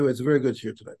It's a very good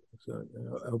shir tonight. So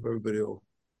I hope everybody will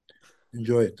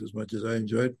enjoy it as much as I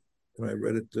enjoyed when I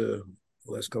read it the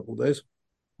last couple of days.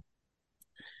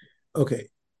 Okay.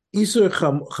 Isur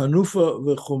Chanufa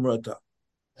v'chumrata.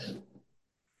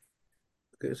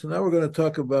 Okay, so now we're going to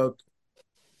talk about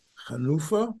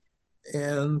Chanufa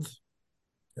and,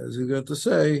 as you're going to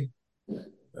say,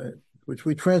 right, which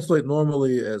we translate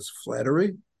normally as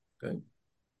flattery, okay,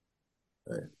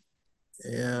 right,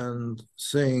 and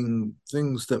saying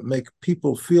things that make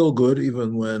people feel good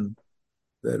even when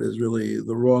that is really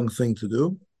the wrong thing to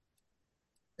do.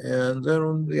 And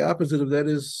then the opposite of that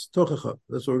is tochacha.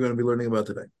 That's what we're going to be learning about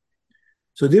today.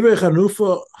 So divrei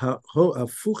chanufa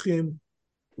hafuchim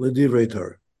ledivrei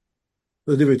Torah,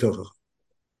 ledivrei tochacha.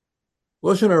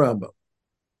 Loshen Rambam.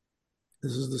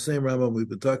 This is the same Rambam we've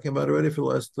been talking about already for the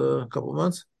last couple of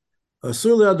months.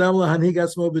 Asur le'adam lahanhig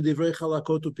atzmo b'divrei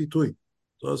chalakot u'pitui.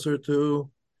 It's also to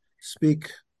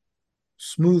speak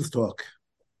smooth talk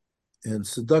and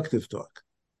seductive talk.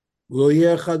 Lo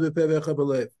yeh echad b'peh v'echad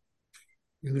b'lev.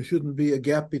 There shouldn't be a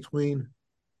gap between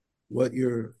what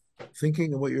you're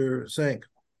thinking and what you're saying.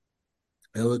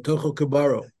 El tocho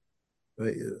kabaro.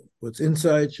 What's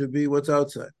inside should be what's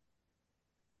outside.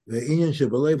 And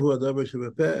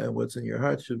what's in your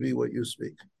heart should be what you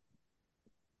speak.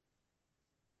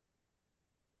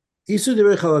 Isu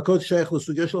divrei chalakot shaykh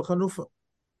l'sugya shel chanufa.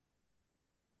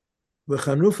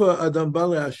 V'chanufa adam ba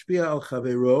le'ashpia al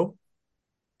chaveiro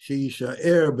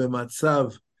sheyishaer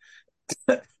b'matzav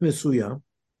mesuyam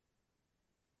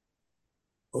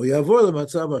or yavor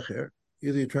le'matzav acher.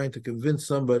 Either you're trying to convince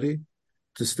somebody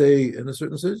to stay in a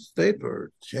certain state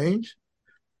or change.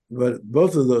 But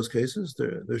both of those cases,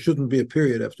 there shouldn't be a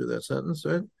period after that sentence,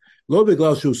 right? Lo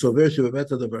biglal shu sover shebemet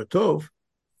hadavar tov,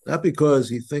 not because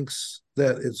he thinks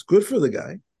that it's good for the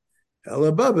guy.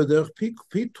 Ela ba b'derech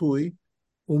pitui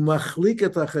umachlik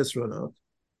et hachesronot.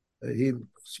 He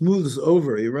smooths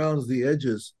over, he rounds the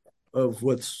edges of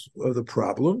the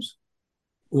problems.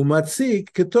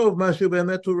 Umatzik ketov mashu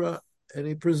be'emet hu ra, and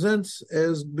he presents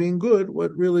as being good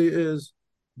what really is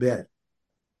bad.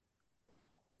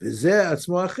 וזה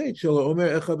עצמו החטא שלו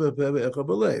אומר איך בפה ואיך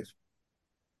בלב.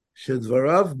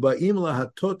 שדבריו באים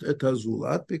להטות את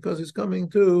הזולת, because he's coming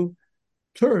to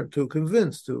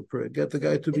convince, to get the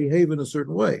guy to behave in a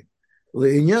certain way.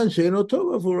 לעניין שאינו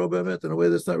טוב עבורו באמת, in a way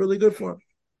that's not really good for him.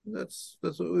 That's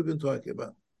what we've been talking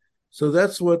about. So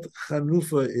that's what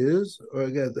chanufa is, or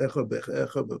again, איך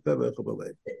בפה ואיך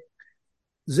בלב.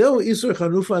 זהו איסור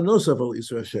חנופה נוסף על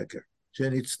איסור השקר,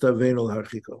 שנצטווינו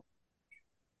להרחיקו.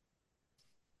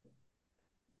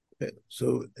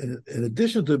 So in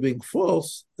addition to being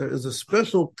false, there is a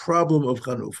special problem of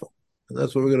chanufa. And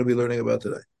that's what we're going to be learning about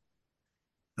today.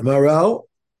 Amaral,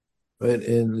 right,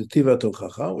 in the Tiva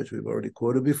Tochacha, which we've already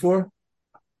quoted before,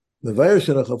 it's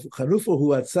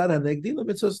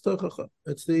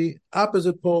the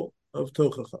opposite pole of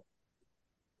Tochacha.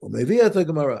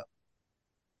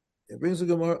 It brings the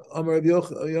Gemara, Amar Rabbi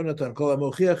Yonatan, Kol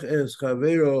HaMochiach es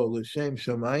Chaveiro L'Shem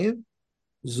Shamayim,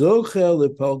 Zochel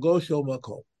L'Palgo Shel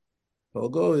Makom.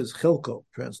 Palgo is chelko,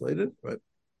 translated, right?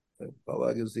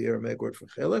 Palag is the Aramaic word for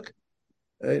chelek.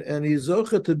 Right? And he's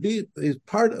zocha to be, he's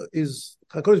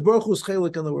HaKadosh Baruch Hu's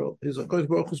chelek in the world. He's HaKadosh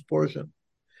Baruch Hu's portion.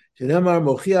 Shenemar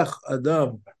mochiach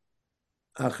adam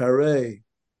acharei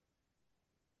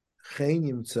chen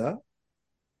yimtza.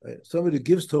 Somebody who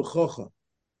gives tochocha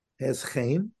has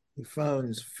chen. He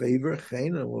finds favor,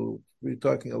 chen, and we'll be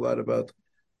talking a lot about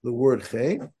the word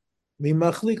chen.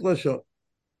 Mimachlik lashon.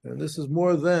 And this is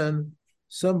more than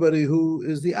somebody who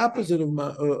is the opposite of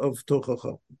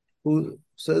tochacha, who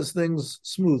says things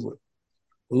smoothly.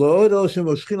 The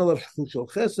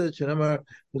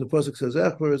pasuk says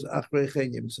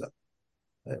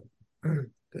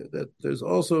that there's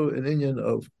also an inyan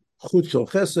of chut shel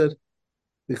chesed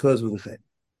because of the chen.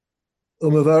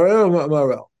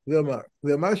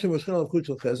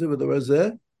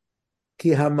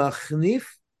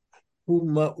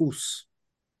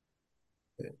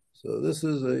 So this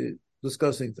is a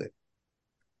discussing thing.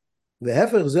 The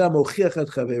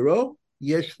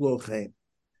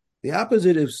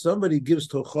opposite, if somebody gives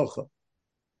tochacha,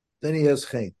 then he has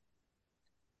chen.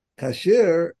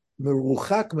 Kasher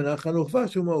meruchak min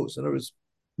hachanufa shu ma'us. In other words,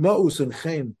 ma'us and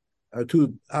chen are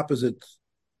two opposite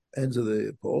ends of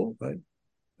the pole, right?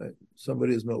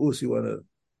 Somebody is ma'us, you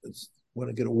want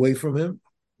to get away from him,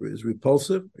 is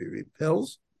repulsive, he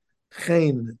repels.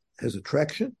 Chen has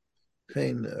attraction.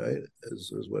 Chen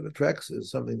is what attracts,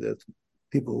 is something that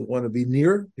people want to be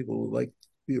near. People like to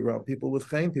be around people with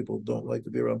chen. People don't like to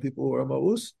be around people who are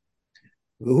ma'us.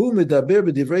 V'hu medaber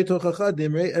b'divrei tochacha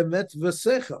dimrei emet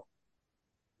v'sechel.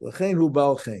 L'chein hu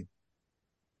bal chen.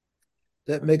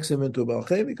 that makes him into a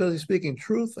Balchem because he's speaking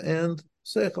truth and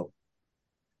Seichel.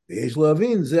 ויש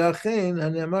להבין, זה אכן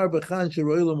הנאמר בכאן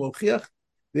שרואי לו מוכיח,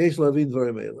 ויש להבין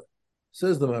דברים אלה.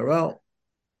 Says the Maharal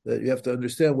that you have to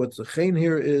understand what the chen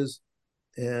here is,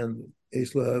 and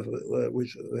which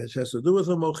has to do with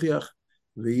the mochiach,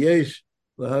 v'yesh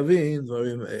lahavin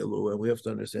dvarim elu, and we have to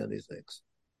understand these things.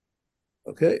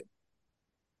 Okay.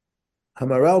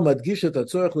 Hamaral madgish et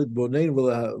hatzorach litbonein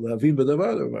v'lahavin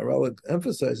b'davar. The Maharal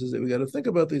emphasizes that we got to think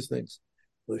about these things.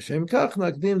 L'shem kach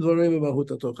nakdim dvarei b'mahut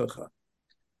hatochacha.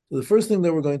 So the first thing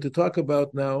that we're going to talk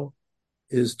about now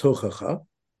is tochacha.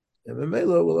 And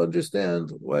Memela will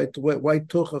understand why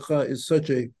tochacha is such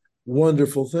a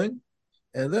wonderful thing,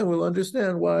 and then we'll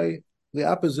understand why the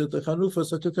opposite, the chanufa, is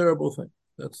such a terrible thing.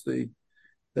 That's the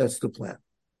plan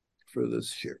for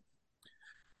this year.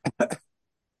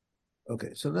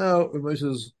 Okay, so now Ramesh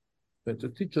is going to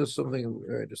teach us something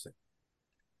very interesting.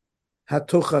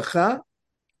 Hatochacha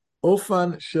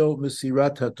ofan shel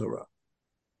mesirat haTorah.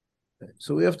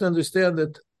 So we have to understand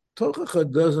that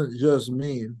tochacha doesn't just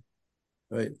mean,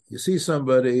 right, you see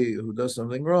somebody who does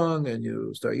something wrong and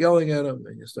you start yelling at him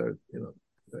and you start,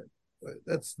 right.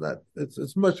 That's not,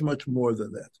 it's much, much more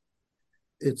than that.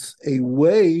 It's a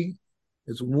way,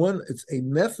 it's a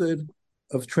method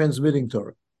of transmitting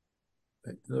Torah.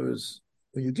 Right? In other words,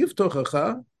 when you give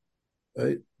tochacha,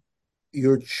 right,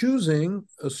 you're choosing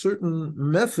a certain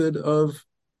method of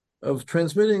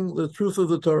transmitting the truth of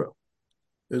the Torah.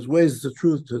 There's ways to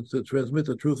transmit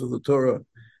the truth of the Torah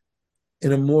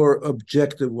in a more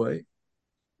objective way,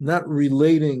 not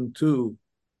relating to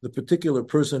the particular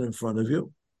person in front of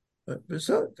you.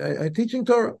 So I'm teaching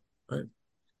Torah. Right?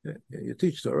 You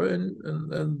teach Torah,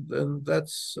 and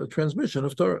that's a transmission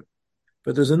of Torah.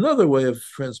 But there's another way of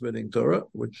transmitting Torah,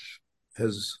 which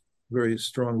has very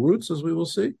strong roots, as we will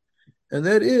see, and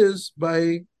that is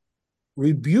by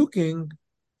rebuking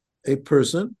a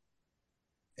person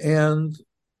and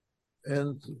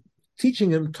teaching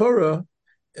him Torah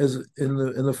as in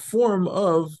the form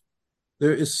of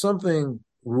there is something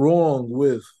wrong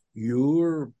with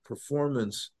your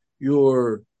performance,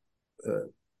 your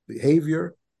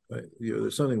behavior. Right?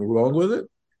 There's something wrong with it.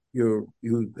 You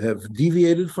have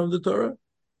deviated from the Torah,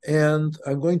 and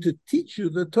I'm going to teach you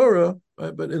the Torah,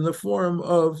 right, but in the form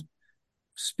of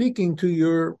speaking to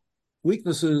your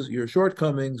weaknesses, your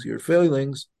shortcomings, your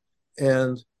failings,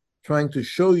 and trying to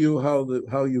show you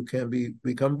how you can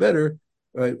become better,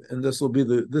 right? And this will be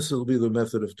the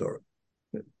method of Torah.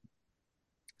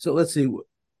 So let's see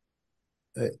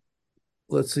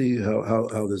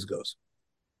how this goes.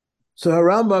 So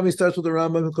Rambam, he starts with the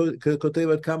Rambam,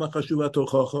 kotevat kama chashuva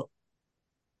tochacha.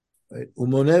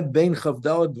 Umoneh bein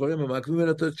chavdalet dvarim hamakvim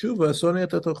et hatshuva sonei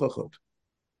et hatochachot.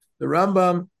 The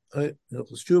Rambam, there's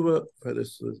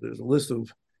a list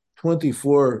of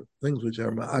 24 things which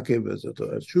are ma'akev as a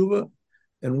tshuva,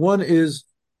 and one is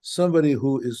somebody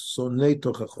who is sonei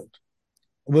tochachot.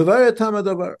 Umevar etam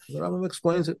hadavar. The Rambam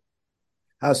explains it.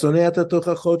 Hasonei et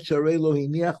hatochachot sharei lo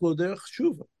hiniach lo derech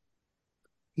tshuva.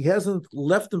 He hasn't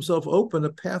left himself open a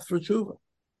path for tshuva.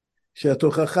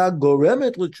 She'atochacha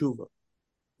goremet l'tshuva.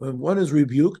 When one is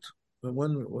rebuked,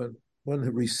 when one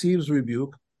receives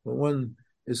rebuke, when one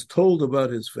is told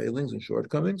about his failings and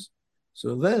shortcomings,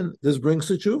 so then this brings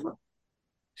to tshuva.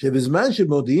 Shebizman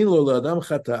shemodiin lo la'adam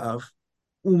chata'av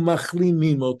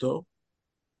umachlimim oto.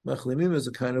 Machlimim is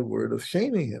a kind of word of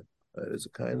shaming him. It's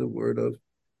a kind of word of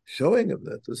showing him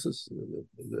that this is the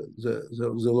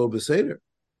lo beseder.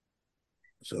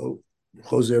 So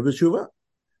choser b'tshuva.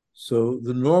 So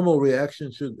the normal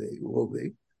reaction will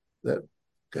be that,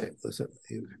 okay, listen,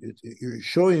 you're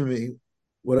showing me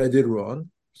what I did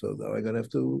wrong, so now I'm going to have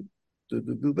to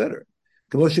do better.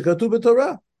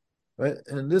 Torah, right?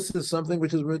 And this is something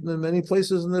which is written in many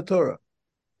places in the Torah,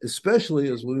 especially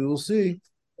as we will see,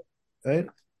 right?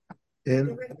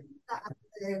 In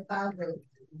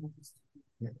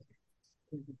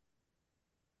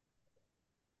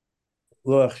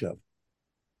Lo Achshav.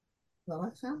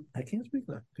 I can't speak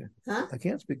now. Okay. Huh? I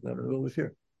can't speak now. I'm over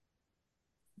here.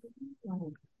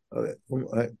 Okay.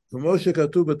 Moshe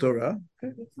Katuv B'Torah.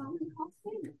 Okay.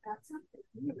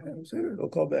 I'll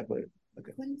call back later.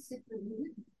 Okay.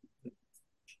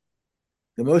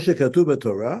 The Moshe Katuv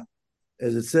B'Torah,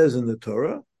 as it says in the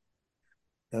Torah,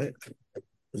 right?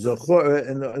 Zachor,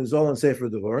 and it's all in Sefer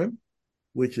Devarim,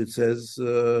 which it says,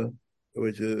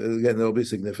 which again that'll be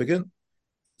significant. It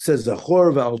says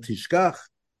Zachor v'al tishkach.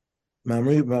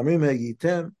 Mamrim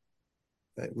hagitem,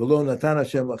 v'lo natan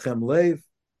Hashem lachem leiv,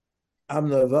 am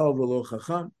naval v'lo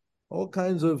chacham. All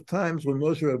kinds of times when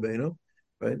Moshe Rabbeinu,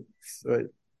 right,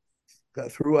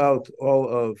 got throughout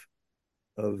all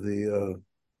of the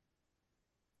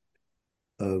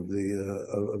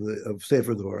of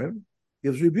Sefer Dvarim,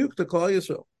 gives rebuke to Klal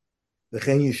Yisrael.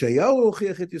 V'chein Yeshayahu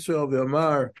uchiach et Yisrael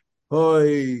v'amar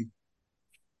hoi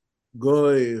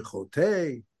goy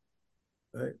chotei,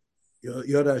 right?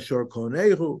 Yoda Shor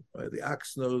Konehu, right? The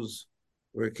ox knows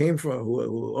where it came from,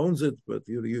 who owns it, but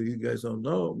you guys don't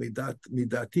know.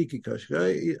 Midati ki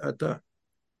kashrei ata.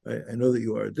 I know that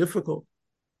you are difficult.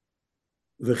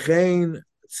 V'chein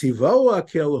tzivau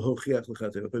akel hochiach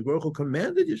l'chatei. But Baruch Hu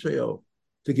commanded Yeshayahu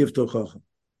to give tochacha.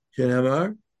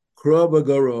 Shenamar kro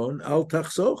b'garon al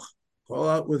tachsoch. Call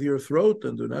out with your throat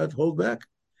and do not hold back.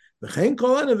 V'chein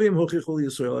kol hanavim hochichu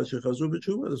Yisrael shechazu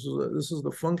b'tshuva. This is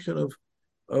the function of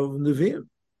Nevi'im.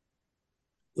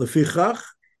 Lefichach,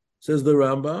 says the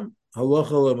Rambam,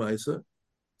 halacha l'maisa,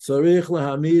 tzarich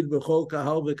lahamid b'chol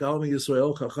kahal v'kahal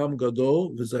miYisrael chacham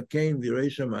gadol v'zakein v'yirei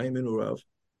shamayim min urav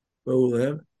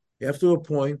v'ulem. You have to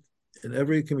appoint in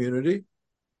every community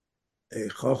a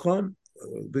chacham,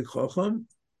 a big chacham,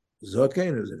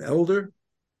 zakein, who's an elder,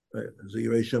 right? Who's a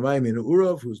yirei shamayim min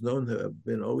urav, who's known to have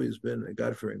always been a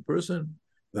God-fearing person,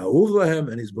 v'ahuv lahem,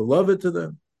 and he's beloved to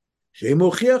them.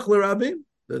 She'mochiach l'rabim,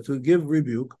 that to give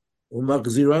rebuke,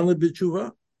 umachziran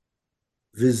lebitshuva.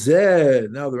 V'zeh,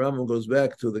 now the Rambam goes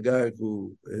back to the guy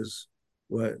who is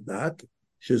what not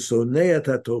shesonei et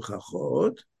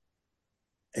hatochachot,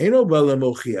 eino ba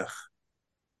lemochiach.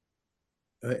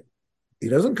 Right? He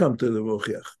doesn't come to the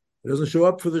mochiach. He doesn't show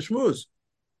up for the shmuz.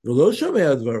 V'lo shomei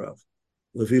advarav.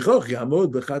 Lefichoch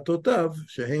yamod bechatotav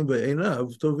shehem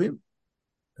be'einav tovim.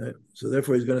 So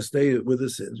therefore, he's going to stay with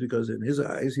his sins because in his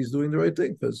eyes he's doing the right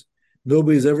thing because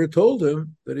nobody's ever told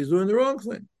him that he's doing the wrong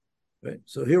thing. Right.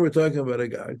 So here we're talking about a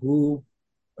guy who,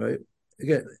 right,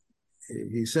 again,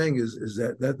 he's saying is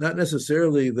that not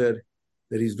necessarily that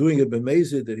he's doing it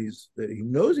b'mezid, that he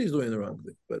knows he's doing the wrong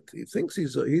thing, but he thinks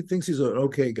he's an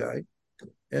okay guy,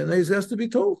 and he has to be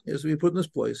told, he has to be put in his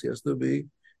place, he has to be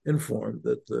informed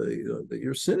that that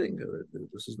you're sinning.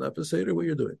 This is not Peseder what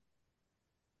you're doing.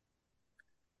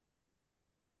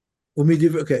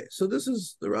 Okay, so this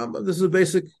is the Rambam. This is a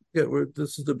basic.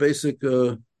 This is the basic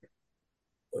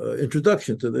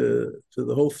introduction to the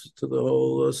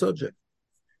whole subject.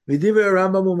 V'divrei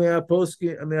Rambam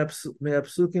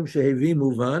me'apsukim shehevi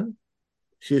muvan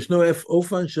sheyeshno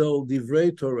ofan shel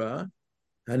divrei Torah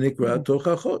hanikra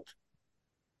tochachot.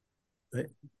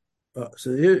 Right.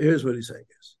 So here's what he's saying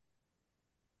is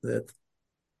that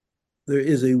there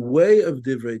is a way of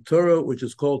divrei Torah which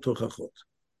is called tochachot.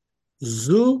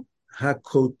 Zu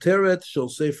hakoteret shel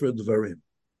sefer dvarim.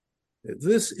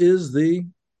 This is the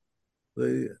what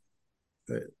do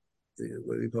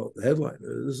you call it? The headline.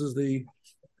 This is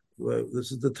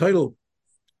the title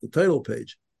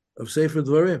page of Sefer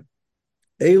Dvarim.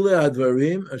 Eile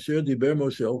advarim asher diber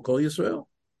Moshe al kol Yisrael.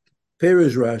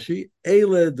 Perish Rashi.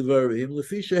 Eile dvarim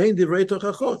lefi shehein divrei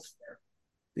tochachot.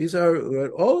 These are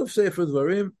all of Sefer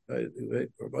Dvarim,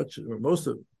 or most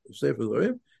of Sefer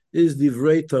Dvarim is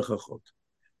divrei tochachot.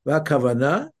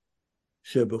 V'akavana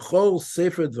shebechol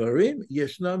Sefer Dvarim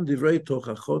yeshnam divrei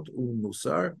tochachot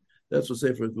u'musar. That's what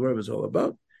Sefer Dvarim is all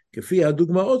about. Kefi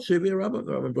hadugmaot shevi Rambam.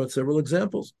 The Rambam brought several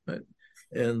examples, right?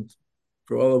 And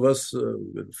for all of us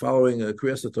who've been following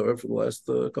Kriyas Torah for the last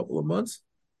couple of months,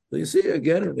 so you see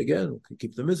again and again,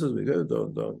 keep the mitzvahs. We go,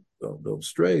 don't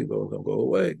stray, don't go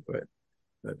away, right?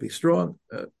 Be strong.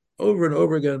 Over and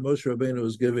over again, Moshe Rabbeinu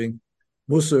was giving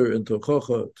musar and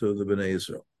tochacha to the Bnei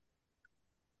Yisrael.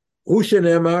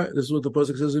 Ushenemar, this is what the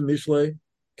pasuk says in Mishlei,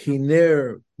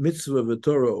 kiner mitzvah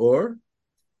v'torah or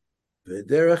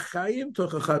v'derech chayim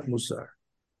tochachat musar.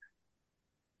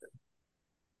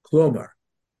 Klomar,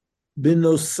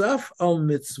 binosaf al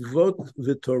mitzvot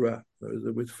v'torah.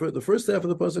 The first half of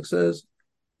the pasuk says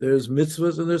there's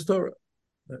mitzvahs and there's Torah.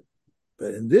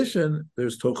 But in addition,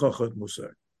 there's tochachat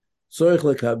musar. Tzorich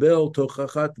lekabel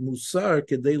tochachat musar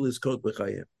kedei lizkot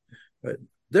b'chayim. Right?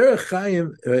 Derech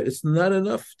chayim, it's not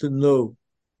enough to know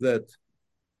that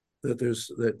there's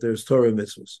Torah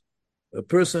mitzvahs. A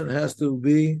person has to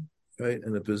be right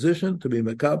in a position to be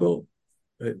mekabel,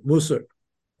 right, musar,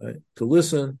 right, to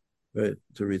listen, right,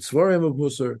 to read svarim of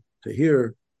musar, to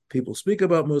hear people speak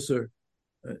about musar,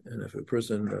 right? And if a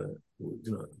person,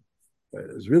 right,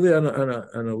 is really on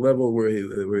a level where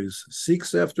he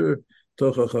seeks after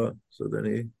tochacha, so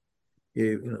then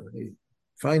he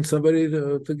finds somebody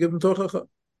to give him tochacha.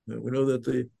 We know that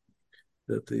the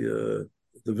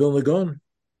Vilna Gaon,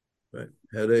 right,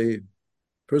 had a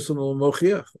personal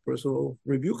mochiach, a personal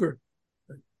rebuker.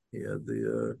 Right? He had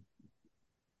the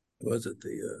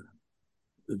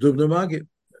Dubna Magid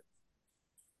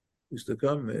used to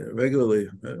come regularly,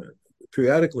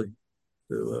 periodically,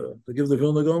 to give the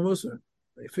Vilna Gaon Musa.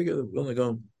 I figure the Vilna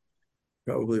Gaon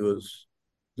probably was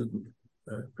didn't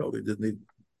probably didn't need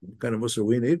the kind of mussar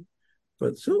we need,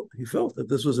 but still he felt that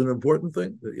this was an important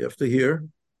thing, that you have to hear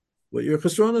what your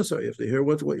chesronas are. You have to hear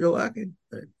what you're lacking.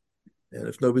 Right? And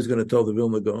if nobody's going to tell the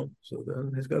Vilna Gaon, so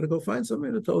then he's got to go find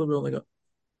somebody to tell the Vilna Gaon.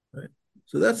 Right?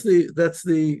 So that's the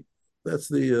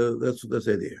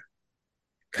idea.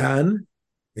 Kan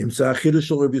imsa chidush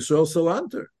shel Rabbi Yisrael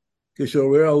Salanter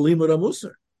kishorer al limud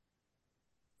amusar.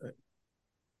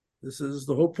 This is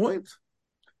the whole point.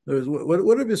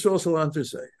 What did Yisrael Salanter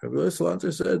say? Rabbi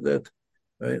Salanter said that,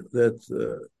 right?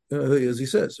 As he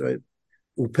says, right?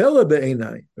 Upela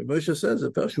be'enai. Moshe says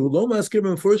that Shu lo maskir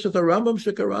b'mefurish Rambam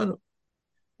shekaranu.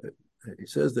 He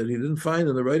says that he didn't find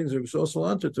in the writings of Yisrael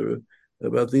Salanter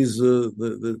about these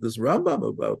this Rambam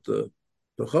about the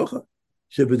Chocha.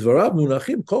 Shebidvarav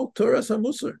munachim kol Torah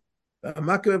hamusar.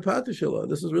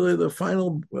 This is really the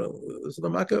final. Well, this is the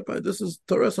Makah. This is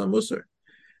Torah hamusar.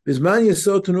 Bizman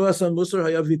yesod tenuas hamusar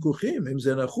hayav vikuchim im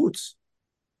ze nachutz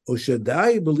o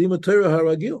shadai b'lima Torah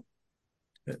haragil.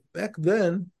 Back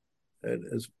then,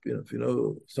 as you know, if you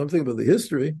know something about the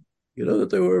history, you know that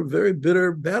there were very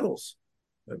bitter battles.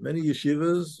 Many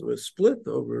yeshivas were split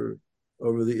over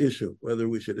the issue whether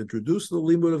we should introduce the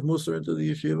limud of Musar into the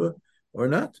yeshiva or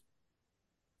not.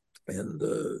 And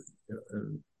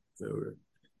there were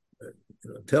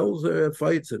Tells they had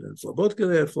fights, and in Slobodka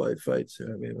they had fights.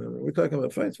 I mean, when we're talking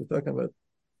about fights, we're talking about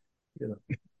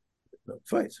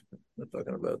fights. We're not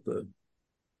talking about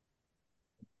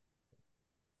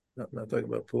not talking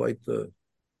about polite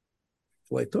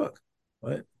talk,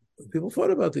 right? People fought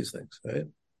about these things, right?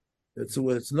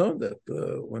 It's known that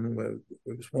when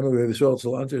one of Rabbi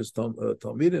Salanter's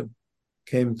Talmidim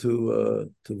came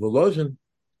to Volozhin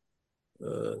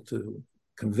to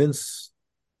convince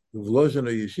the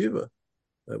Volozhiner yeshiva,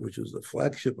 which was the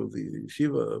flagship of the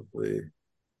yeshiva in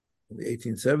the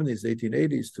 1870s,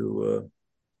 1880s, to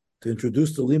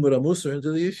introduce the Limud HaMusar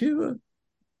into the yeshiva.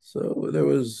 So there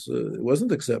was it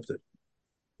wasn't accepted.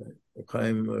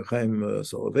 Chaim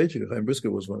Soloveitchik, Chaim Brisker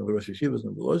was one of the Rosh Yeshivas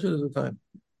in Volozhin at the time.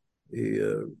 He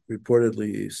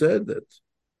reportedly said that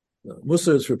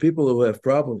Musar is for people who have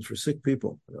problems, for sick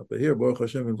people. But here, Baruch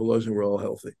Hashem, in Volozhin, we're all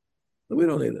healthy. But we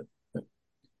don't need it.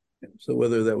 So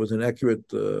whether that was an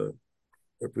accurate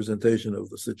representation of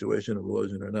the situation of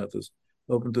Volozhin or not is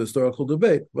open to historical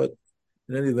debate. But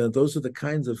in any event, those are the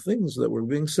kinds of things that were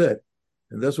being said.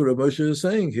 And that's what Moshe is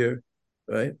saying here,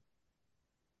 right?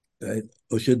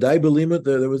 Oshadai Belimut,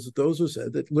 there was those who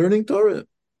said that learning Torah,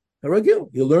 Haragil,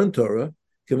 you learn Torah,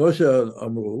 Kemoshe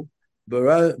Amru,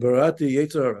 Barati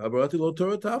Yetzar, Barati Lo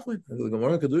Torah Taflin. The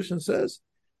Gemara in Kedushin says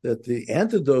that the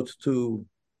antidote to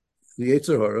the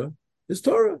Yetzar Hara is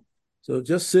Torah. So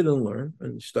just sit and learn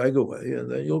and steig away,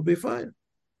 and then you'll be fine.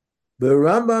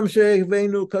 Rambam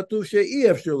she'venu katuv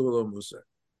she'ef shelo musar.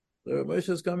 The Moshe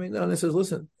is coming down and says,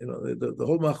 listen, the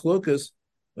whole machlokas,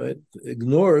 right,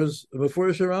 ignores the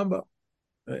Mefurish Rambam,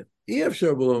 right? Ef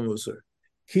shelo musar.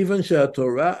 Kivan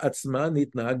she'atorah atzma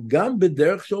nitna gam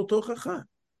b'derech shel tochacha.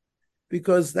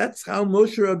 Because that's how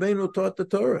Moshe Rabbeinu taught the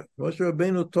Torah. Moshe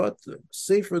Rabbeinu taught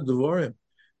Sefer Devarim.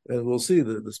 And we'll see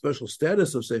the special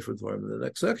status of Sefer Devarim in the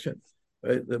next section,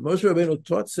 right? That Moshe Rabbeinu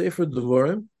taught Sefer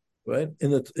Devarim, right,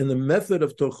 in the method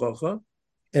of Tochacha,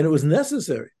 and it was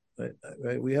necessary,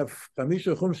 right? We have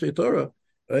Chamisha Chumshei Torah,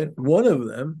 right? One of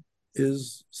them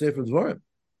is Sefer Devarim,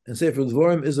 and Sefer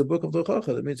Devarim is a book of Tochacha.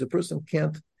 That means a person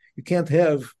you can't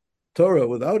have Torah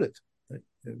without it. Right?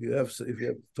 If you have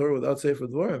Torah without Sefer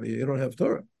Devarim, you don't have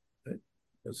Torah. Right?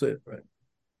 That's it, right?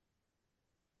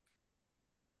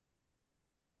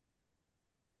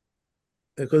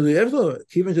 Because we have to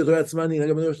keep to Torah Tzmani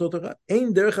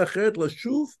Ein derech acheret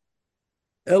lashuv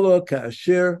elo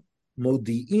kaasher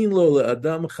modi'in lo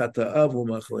le'adam chata'av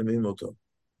u'machlemim oto.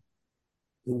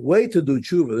 The way to do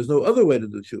tshuva, there's no other way to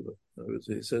do tshuva.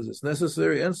 He says it's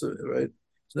necessary, right?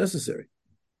 It's necessary,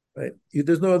 right?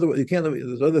 There's no other way. You can't.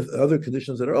 There's other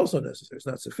conditions that are also necessary. It's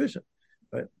not sufficient,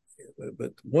 right?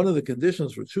 But one of the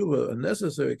conditions for tshuva, a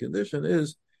necessary condition,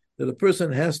 is that a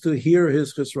person has to hear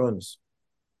his chesronos,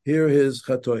 hear his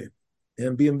chatoim,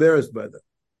 and be embarrassed by them.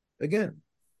 Again,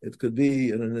 it could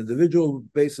be on an individual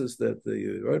basis that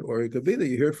right, or it could be that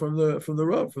you hear it from the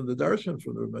Rav, from the Darshan,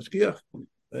 from the Mashkiach,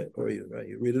 right? Or you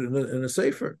read it in a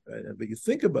sefer, right? But you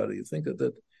think about it, you think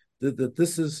that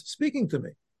this is speaking to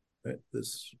me, right?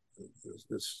 This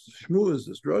shmuz,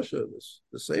 this drasha,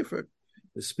 this sefer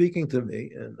is speaking to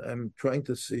me, and I'm trying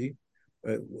to see,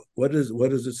 right, what does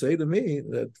it say to me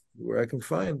that where I can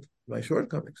find my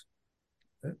shortcomings.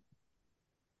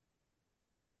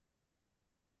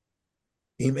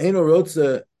 Im eino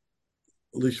rotze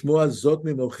lishmoa zot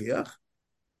mimochiach,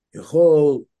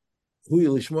 yachol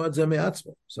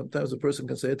Sometimes a person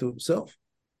can say it to himself.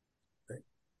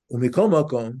 The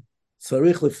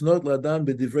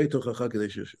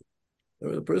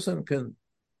person can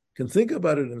think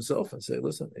about it himself and say,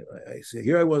 listen, I see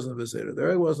here I wasn't Beseder,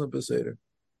 there I wasn't Beseder.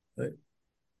 Right?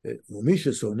 If you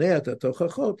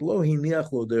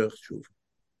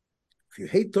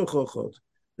hate tochachot,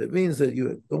 that means that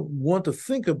you don't want to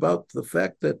think about the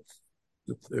fact that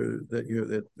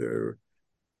there are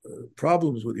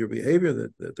problems with your behavior,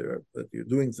 that you're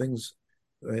doing things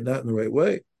right, not in the right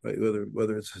way, right?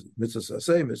 Whether it's mitzvah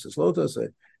saseh, mitzvah lo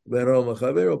taseh,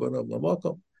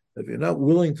 if you're not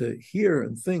willing to hear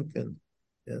and think and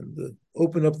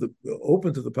open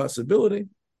to the possibility,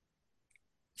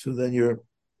 so then you're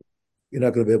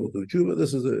not going to be able to do tshuva.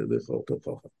 This is the chol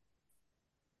tochacha.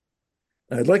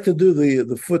 I'd like to do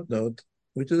the footnote,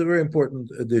 which is a very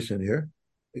important addition here.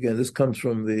 Again, this comes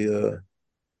from the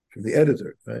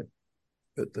editor, right?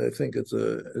 But I think it's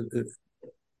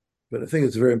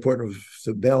very important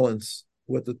to balance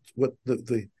what the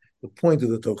point of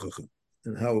the tochacha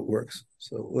and how it works.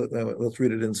 So let's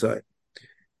read it inside.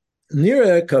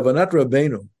 Nira kavanat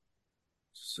Rabbeinu.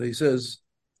 So he says,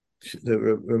 the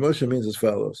Rav Moshe means as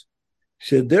follows: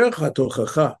 Shederach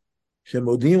hatochacha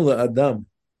shemodim la'adam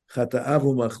chata'av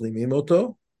u'machlimim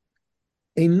oto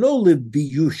eino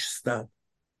lebiyush stam.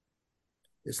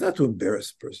 It's not to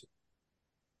embarrass a person.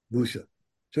 Busha.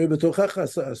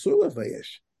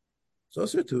 It's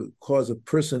also to cause a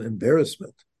person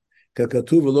embarrassment.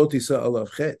 Kakatuv lo tisa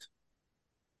alav chet.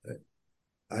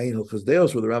 Ayin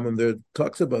al-Chazdeos, where the Rambam there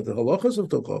talks about the halachas of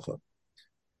tochacha.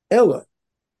 Ella,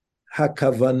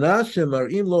 hakavana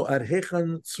shemarim lo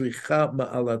arhechan tzricha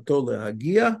ma'alato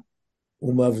lehagia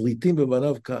umavlitim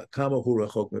bevanav kama hu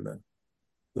rachok mimen.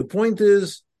 The point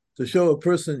is to show a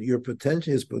person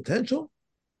his potential,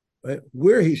 right,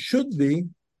 where he should be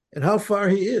and how far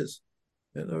he is.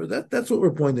 That's what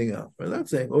we're pointing out. We're not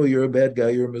saying, oh, you're a bad guy,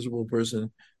 you're a miserable person,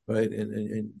 right,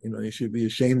 and you should be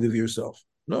ashamed of yourself.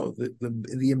 No,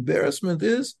 the embarrassment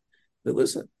is that,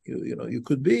 listen, you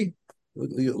could be,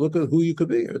 look at who you could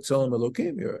be. You're a Tzelem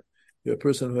Elokim, you're a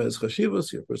person who has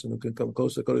chashivas, you're a person who can come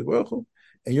close to Kodesh Baruch Hu,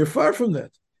 and you're far from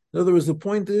that. In other words, the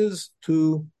point is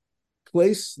to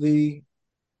place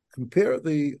compare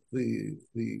the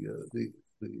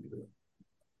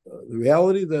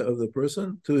reality of the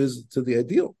person to the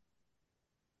ideal.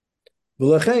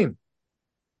 V'lachein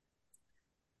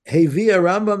Hevia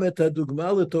Rambam et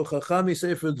hadugma letochacha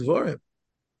misefer dvorim.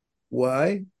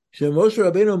 Why? Shemoshe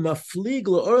Rabbeinu maflig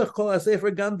leorach kol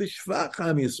hasefer gam b'shvach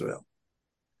Am Yisrael.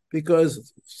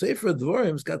 Because Sefer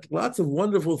Dvorim's got lots of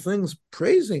wonderful things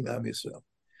praising Am Yisrael.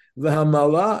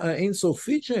 V'hamala ein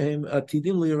sofichehem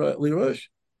atidim lirosh.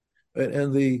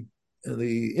 And the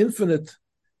infinite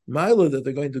mila that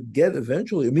they're going to get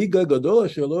eventually. Miga gadola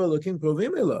shelo elokim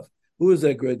krovim elav. Who is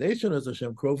that great nation as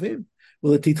Hashem krovim?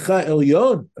 L'titcha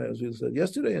elyon, as we said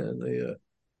yesterday, and the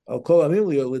al kol amim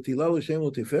l'tila l'shem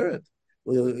l'tiferet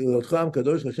l'otcham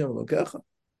kadosh l'shem l'okecha.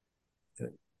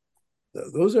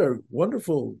 Those are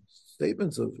wonderful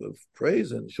statements of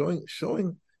praise and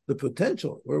showing the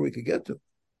potential where we could get to.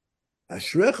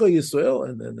 Ashrecha Yisrael,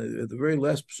 and then at the very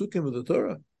last psukim of the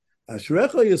Torah,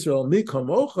 Ashrecha Yisrael mi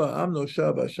kamocha am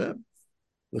noshav Hashem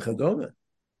l'chadome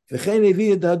v'chein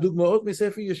evi et hadugmaot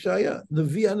misefer Yeshaya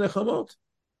nevi hanechamot.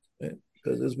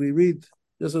 Because as we read,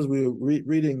 just as we were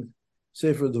reading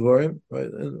Sefer Devarim,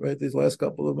 right, these last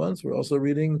couple of months, we're also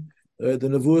reading the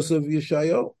Nevuos of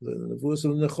Yeshayahu, the Nevuos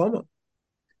of Nechama.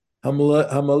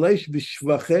 Hamalesh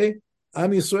b'shvachei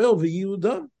Am Yisrael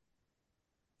v'Yehudam,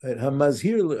 right?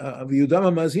 Hamazhir v'Yehudam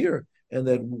Hamazhir, and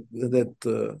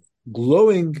that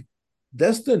glowing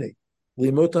destiny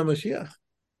limot HaMashiach.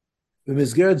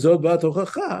 V'mizgeret zot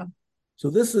ba'tochacha. So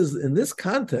this is in this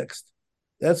context.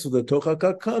 That's where the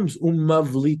tochacha comes,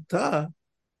 umavlita,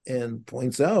 and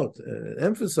points out,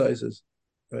 emphasizes,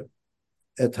 right,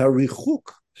 et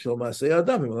harichuk shel masei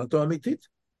adam imalato amitit,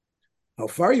 how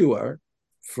far you are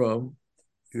from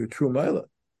your true mila,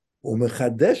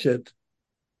 umechadeshet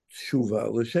tshuva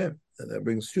l'shem, and that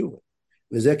brings tshuva.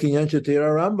 V'zeh kinyan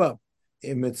sheteira Rambam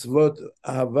in mitzvot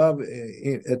ahava,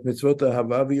 et mitzvot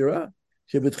ahava v'yira,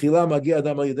 shebetchila magi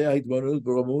adam al yedei ha'itbonut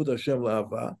b'romut Hashem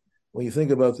la'ava. When you think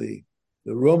about the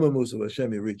romamus of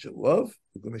Hashem, you reach a love.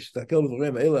 They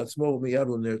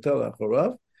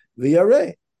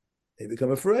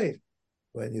become afraid.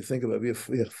 When you think about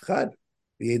Yifchad,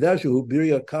 in other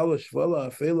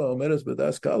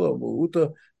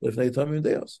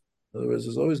words,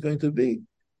 there's always going to be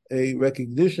a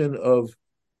recognition of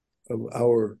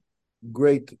our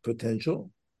great potential,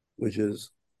 which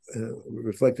is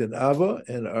reflected in Ava,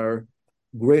 and our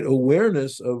great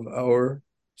awareness of our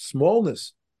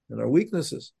smallness and our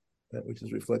weaknesses, which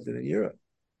is reflected in Yira.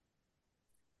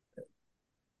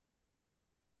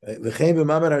 The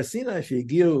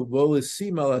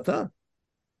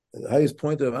highest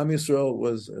point of Am Yisrael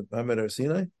was Ma'amad Har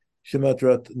Sinai.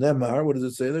 Shematrat Nemar, what does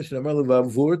it say there? Shenemar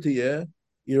levavur tiyeh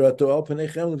yirato al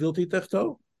penechem levilti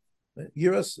techto.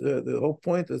 Yiras, the whole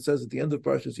point it says at the end of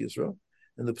Parshas Yisro,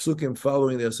 and the psukim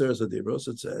following the Aseres Adibros,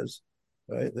 it says,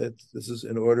 right, that this is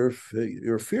in order for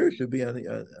your fear should be on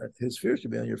his fear should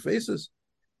be on your faces,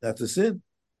 not to sin.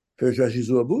 Fear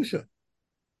Rashizu Abusha.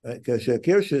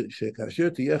 כאשר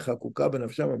תהיה חקוקה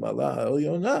בנפשם המעלה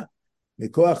העליונה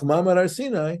מכוח מאמר הר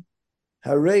סיני,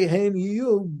 הרי הם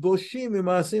יהיו בושים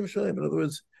ממעשים שלהם. In other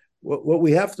words, what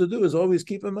we have to do is always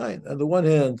keep in mind, on the one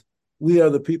hand, we are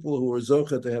the people who are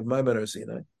zocha to have Maimon Har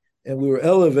Sinai, and we were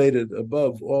elevated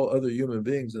above all other human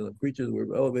beings and the creatures. We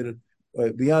were elevated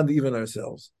beyond even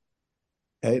ourselves,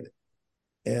 right?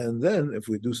 And then if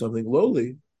we do something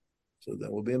lowly, so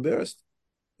then we'll be embarrassed.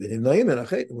 We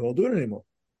won't do it anymore.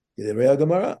 You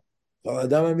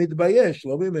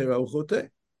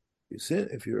sin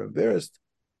if you're embarrassed,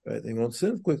 right? Then you won't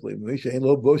sin quickly. Says in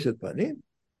the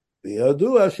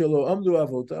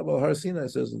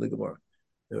Gemara.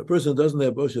 If a person doesn't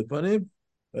have boshet panim,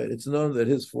 right, it's known that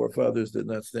his forefathers did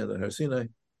not stand on Har Sinai,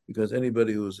 because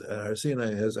anybody who's at Har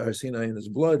Sinai has Har Sinai in his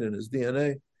blood, in his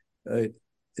DNA, right,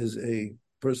 is a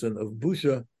person of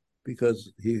busha,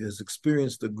 because he has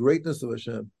experienced the greatness of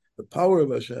Hashem, the power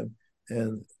of Hashem,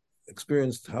 and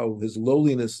experienced how his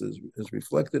lowliness is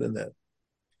reflected in that.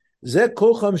 Ze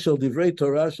kocham shel divrei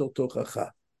Torah shel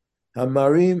tochacha,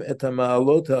 hamarim et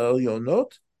hama'alot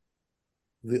ha'elyonot,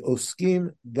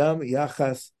 ve'oskim gam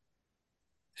yachas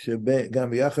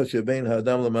shebein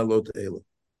ha'adam l'malot elu.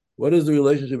 What is the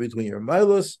relationship between your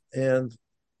milos and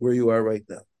where you are right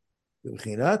now?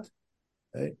 B'chinat,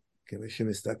 right?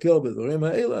 K'mishimistakel b'dvarim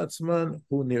ha'ela atzman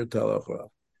hu nirtal acharav.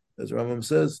 As Rambam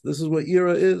says, this is what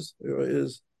Yira is. Yira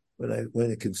is when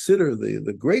you consider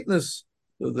the greatness,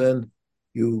 so then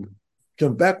you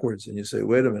jump backwards and you say,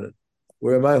 wait a minute,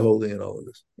 where am I holding in all of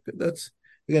this? That's,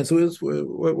 again, so it's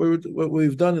what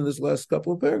we've done in this last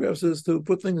couple of paragraphs is to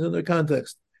put things in their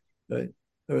context. Right?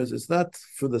 Whereas it's not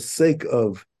for the sake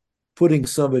of putting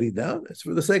somebody down, it's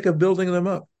for the sake of building them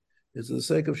up. It's for the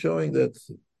sake of showing that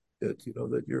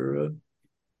you're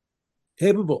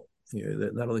capable.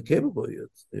 You're not only capable,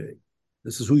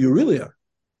 this is who you really are.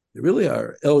 You really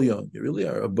are Elyon. You really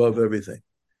are above everything.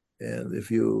 And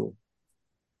if you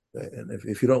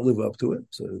don't live up to it,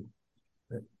 so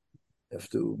you have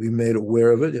to be made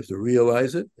aware of it. You have to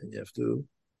realize it, and you have to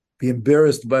be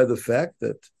embarrassed by the fact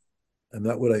that I'm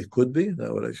not what I could be,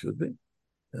 not what I should be,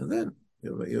 and then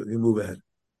you move ahead.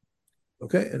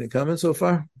 Okay. Any comments so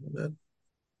far?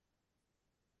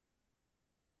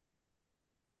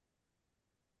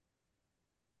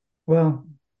 Well,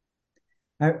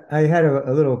 I had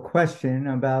a little question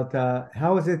about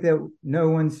how is it that no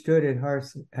one stood at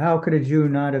how could a Jew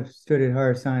not have stood at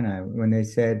Har Sinai when they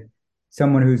said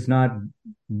someone who's not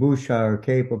busha or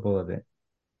capable of it?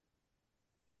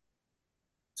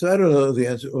 So I don't know the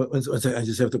answer. I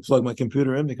just have to plug my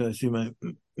computer in because I see my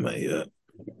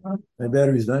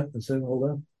battery's dying. One second,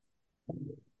 hold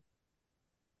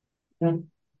on.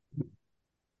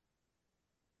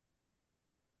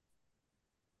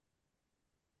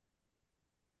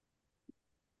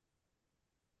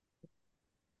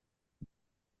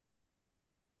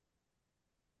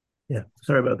 Yeah,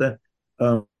 sorry about that.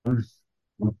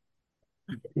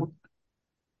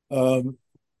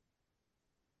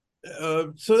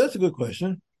 So that's a good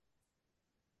question.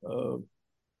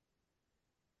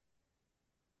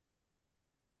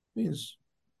 Means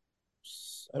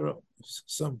I don't know.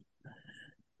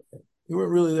 You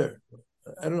weren't really there.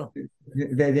 I don't know.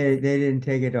 They didn't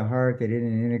take it to heart. They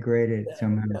didn't integrate it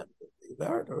somehow.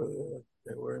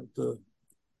 They weren't.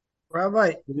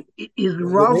 Rabbi, is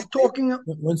Rav talking?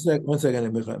 One second,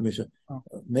 Misha.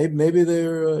 Maybe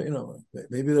they're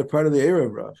maybe they're part of the era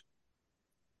of Rav.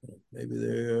 Maybe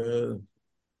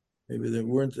they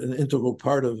weren't an integral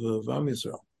part of Am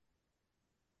Yisrael.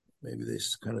 Maybe they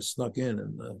kind of snuck in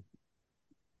and.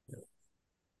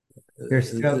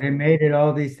 They made it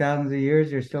all these thousands of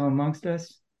years. They're still amongst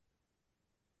us.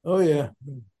 Oh yeah.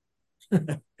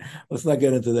 Let's not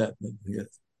get into that.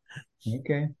 Yes.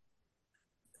 Okay.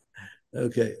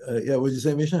 Okay. Yeah. What did you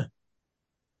say, Misha?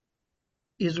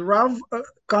 Is Rav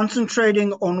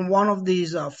concentrating on one of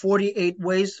these 48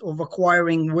 ways of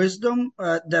acquiring wisdom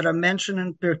that are mentioned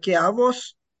in Pirkei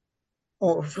Avos,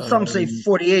 or some say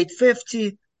 48,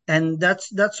 50, and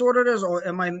that's what it is, or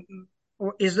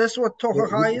is this what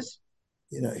Tochacha is?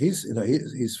 He's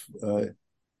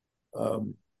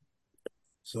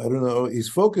So I don't know. He's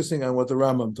focusing on what the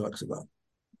Rambam talks about.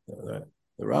 The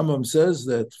Rambam says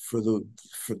that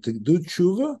to do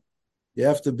tshuva, you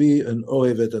have to be an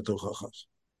ohevet atochachas.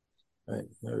 Right?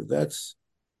 That's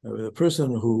a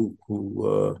person who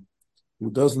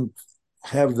doesn't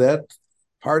have that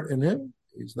part in him.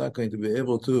 He's not going to be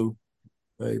able to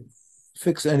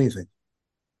fix anything.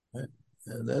 Right?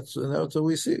 And that's what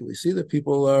we see. We see that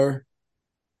people are,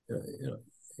 there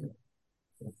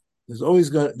are always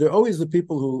the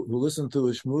people who listen to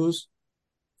a shmooze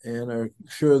and are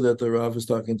sure that the Rav is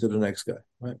talking to the next guy,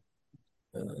 right?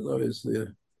 And there's always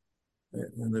the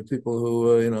people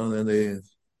who, then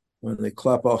when they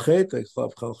clap al chet, they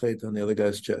clap chal chet on the other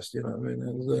guy's chest. I mean,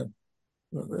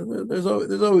 it's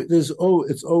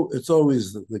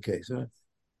always the case. Right?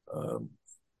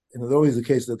 And it's always the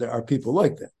case that there are people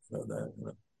like that.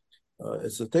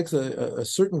 It takes a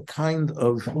certain kind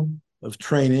of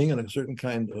training and a certain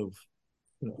kind of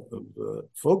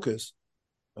focus,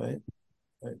 right?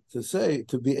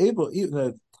 To be able,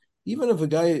 even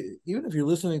if you're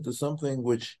listening to something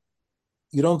which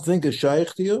you don't think is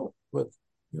shaykh to you, but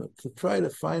to try to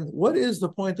find what is the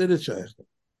point that it's shaykh,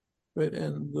 right?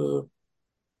 And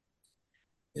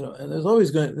and there's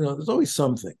always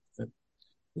something.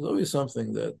 There's always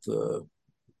something that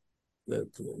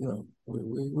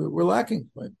we're lacking,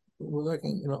 right? We're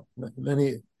lacking,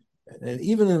 many, and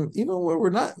even where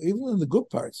we're not, even in the good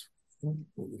parts,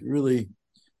 really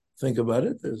think about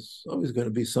it, there's always going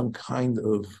to be some kind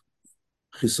of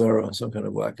chisara, some kind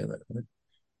of lack in it. Right?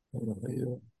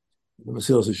 The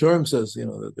Mesilas Yesharim says,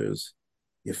 that there's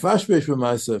yefashbesh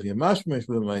b'maisav, yemashmesh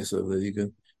b'maisav, that you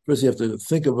can, first you have to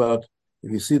think about, if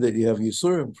you see that you have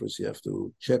yisurim, first you have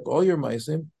to check all your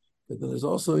maisim, but then there's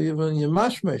also even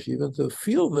yemashmesh, even to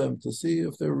feel them, to see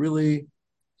if they're really,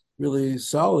 really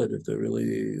solid, if they're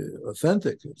really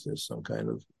authentic, if there's some kind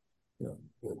of,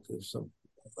 if there's some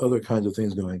other kinds of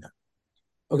things going on.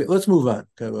 Okay, let's move on.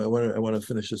 Okay, I want to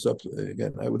finish this up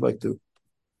again. I would like to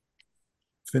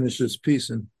finish this piece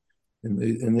in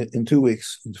 2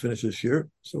 weeks and finish this year.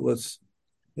 So let's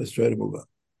try to move on.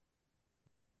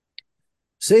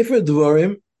 Sefer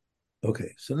Devarim.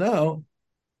 Okay, so now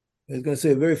I'm going to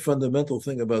say a very fundamental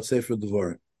thing about Sefer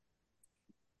Devarim.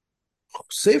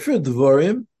 Sefer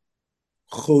Devarim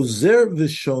chozer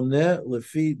v'shoneh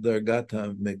lefi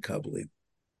dargatam mekablim.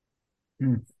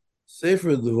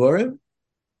 Sefer Devarim,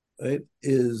 right,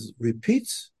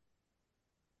 repeats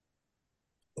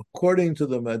according to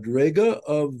the madrega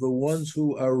of the ones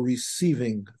who are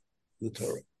receiving the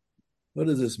Torah. What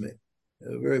does this mean?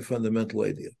 A very fundamental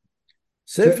idea.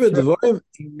 Sefer Devarim.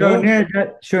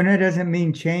 Shoneh doesn't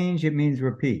mean change; it means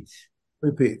repeats.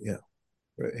 Repeat, yeah,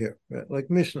 right here, right, like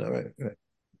Mishnah,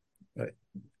 right.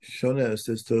 Shoneh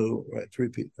says to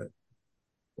repeat, right.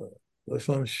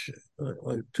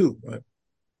 Like two, right.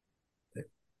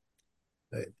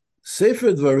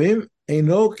 Sefer Dvarim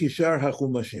eino kishar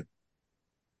hachumashim.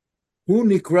 Hu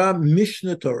nikra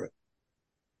Mishnah Torah.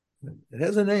 It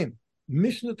has a name,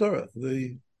 Mishnah Torah,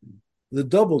 the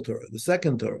double Torah, the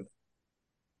second Torah.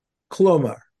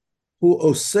 Klomar, hu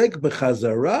osek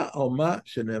bechazara al ma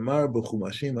shenemar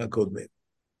b'chumashim hakodmim.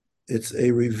 It's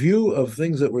a review of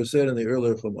things that were said in the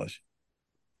earlier chumashim.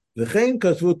 V'chein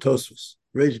katvu Tosfos,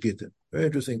 Reish Gittin, very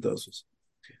interesting Tosfos.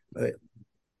 Right.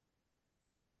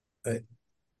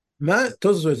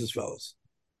 Tosfos writes as follows: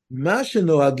 Ma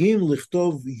shenohagim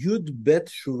lichtov yud bet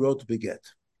shurot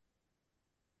beget.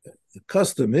 The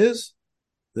custom is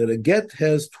that a get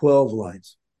has 12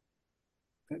 lines.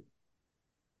 Okay.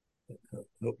 I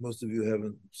hope most of you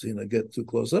haven't seen a get too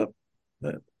close up,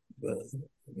 right? But,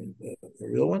 a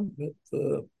real one,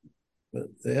 but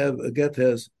they have a get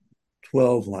has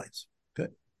 12 lines.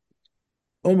 Okay.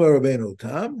 Omer Rabbeinu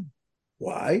Tam,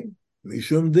 why?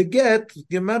 Mishum de get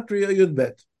gematria yud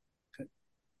bet. Okay.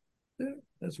 Yeah,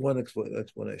 that's one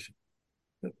explanation.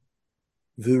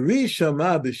 V'ri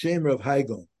shama b'shem Rav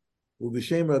Haigon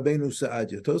u'b'shem Rabbeinu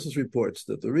Saadia. Tosfos reports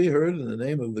that the Ri heard in the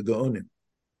name of the Gaonim.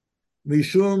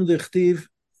 Mishum dechtiv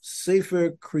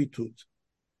sefer kritut.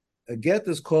 A get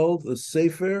is called the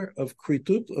sefer of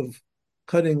kritut, of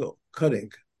cutting the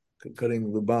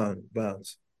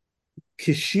bounds.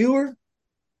 Kishur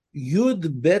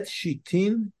yud bet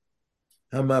shitin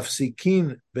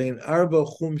hamafsikin bein arba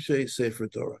chumshei sefer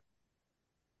Torah.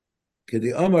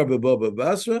 Kedi amar bebaba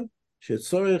basra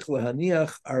shetzorich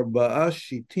lahaniach arba'a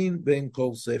shitin bein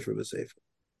kol sefer v'sefer.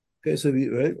 Okay, so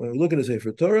when we look at a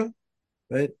sefer Torah,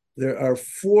 right, there are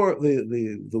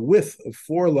the width of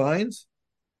 4 lines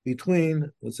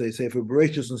between, let's say, Sefer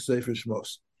Bereshis and Sefer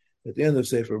Shmos. At the end of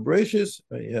Sefer Bereshis,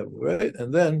 you have,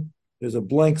 and then there's a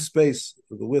blank space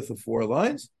with the width of 4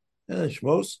 lines, and then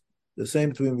Shmos, the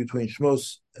same thing between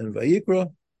Shmos and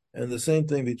Vayikra, and the same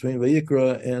thing between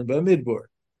Vayikra and Bamidbar.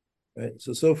 Right.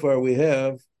 So far we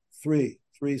have three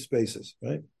spaces,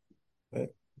 right? Right,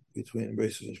 between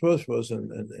braces and Shmos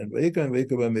and Vayikra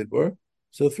Bamidbar.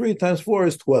 So 3 times 4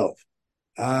 is 12.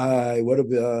 What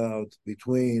about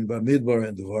between Bamidbar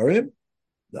and Devarim?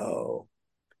 No.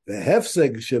 The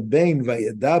hefseg shebein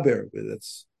vayedaber.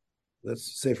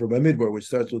 Let's say for Bamidbar, which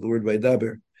starts with the word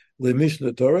vayedaber. Le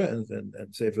Mishnah Torah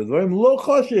and say for Devarim lo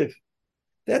choshev.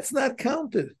 That's not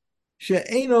counted.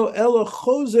 She'eno elo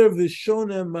chozer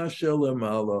v'shonem masher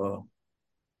lemala.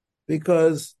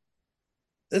 Because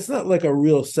it's not like a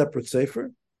real separate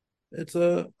sefer. It's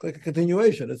like a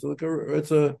continuation. It's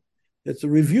a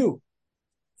review,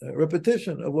 a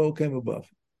repetition of what came above.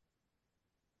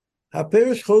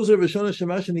 Haperish chozer v'shona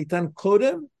shemash nitan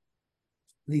kodem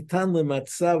nitan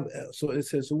lematzav. So it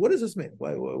says. So what does this mean?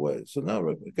 Why? So now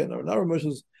Ramesh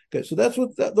is okay. So that's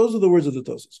what those are the words of the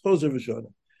Tosas. Chozer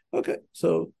v'shona. Okay.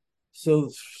 So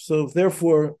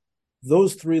therefore,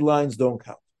 those 3 lines don't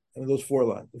count. I mean, those 4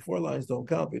 lines. The 4 lines don't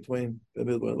count between the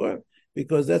Midbar and Devarim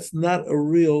because that's not a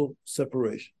real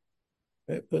separation.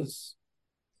 Right? Because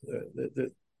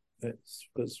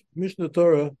Mishnah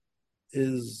Torah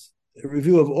is a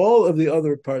review of all of the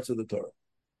other parts of the Torah.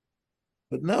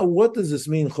 But now, what does this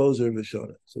mean, Chozer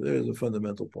v'Shona? So there is a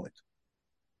fundamental point.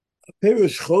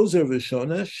 Perush Chozer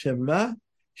v'Shona Shema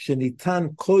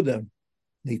shenitan kodem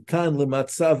nitan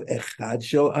lematzav echad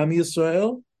shel Am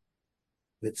Yisrael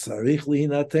v'tzarich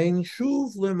lihinaten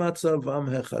shuv lematzavam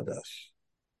hechadash.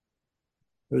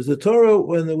 There's the Torah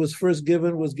when it was first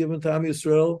given to Am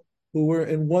Yisrael who were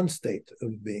in one state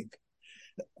of being,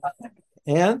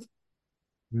 and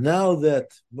now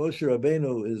that Moshe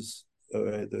Rabbeinu is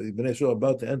the Bnei Israel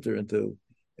about to enter into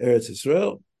Eretz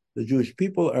Israel, the Jewish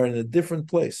people are in a different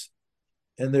place.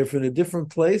 And therefore, in a different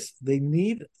place, they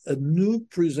need a new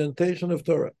presentation of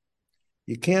Torah.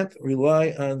 You can't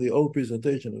rely on the old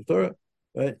presentation of Torah,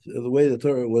 right? The way the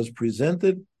Torah was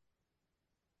presented,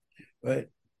 right?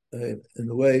 In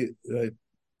the way, right?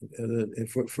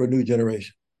 For a new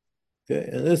generation. Okay,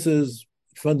 and this is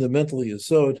fundamentally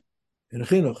yesod in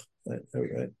chinuch,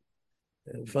 right?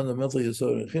 And fundamentally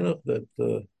yesod in chinuch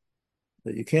that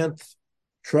you can't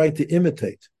try to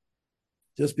imitate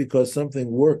just because something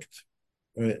worked,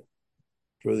 right?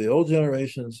 For the old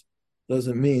generations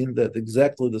doesn't mean that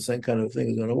exactly the same kind of thing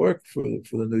is going to work for the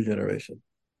new generation.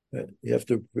 Right? We have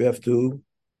to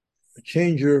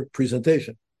change your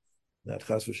presentation, not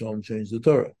chas v'shalom change the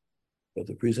Torah, but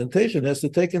the presentation has to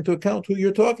take into account who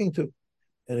you're talking to.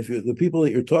 And if the people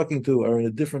that you're talking to are in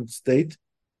a different state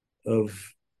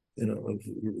of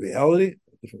reality,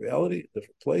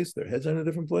 different place, their heads are in a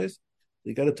different place,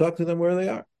 you got to talk to them where they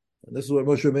are. And this is what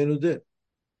Moshe Rabbeinu did.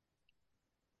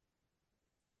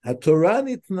 HaTorah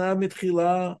nitna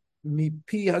mitchila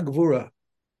mipi hagvura.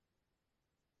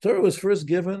 Torah was first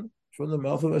given from the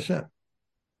mouth of Hashem.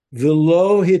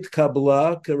 V'lo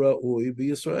hitkabla kera'ui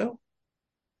b'Yisrael.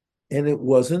 And it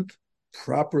wasn't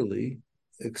properly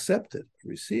accepted,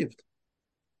 received.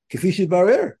 Kifi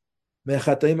shibarer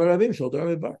mechatayim arabim shel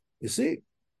Torah midbar. You see,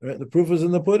 right? The proof is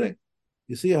in the pudding.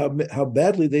 You see how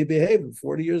badly they behaved in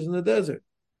 40 years in the desert.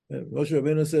 And Moshe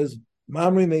Rabbeinu says,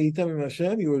 "Mamri meitam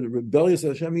Hashem, you were rebellious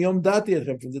Hashem. Yom dati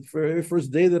Hashem from the very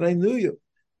first day that I knew you,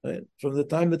 right? From the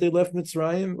time that they left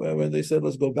Mitzrayim, when they said,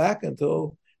 let's go back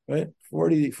until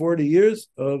 40 years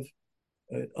of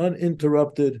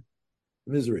uninterrupted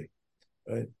misery,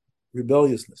 right?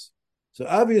 Rebelliousness. So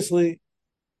obviously,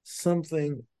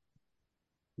 something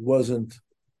wasn't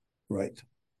right.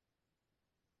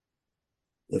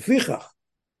 Lefichach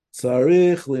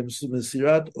tzarich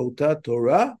lemesirat ota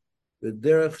Torah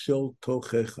v'derech shel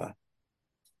tochecha.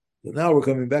 So now we're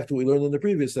coming back to what we learned in the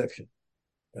previous section,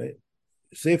 right?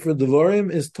 Sefer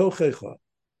Devarim is tochecha,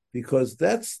 because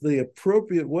that's the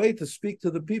appropriate way to speak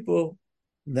to the people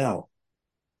now.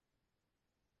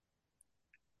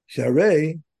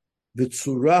 Sharei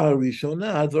v'tzura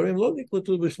harishona hadvarim lo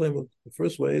nikletu b'shleimut. The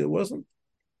first way it wasn't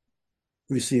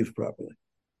received properly.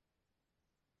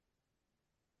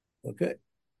 Okay.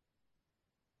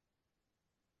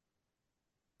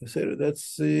 I said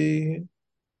that's the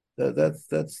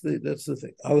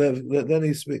thing. Then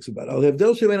he speaks about it. I'll have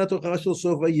del shebein hatochacha shel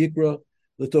sof vayikra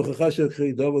l'tochacha shel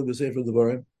chei David b'sefer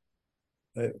Devarim.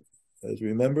 As we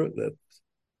remember that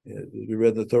we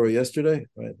read the Torah yesterday,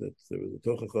 right? That there was a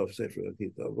tochacha of sefer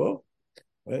David,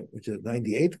 right? Which is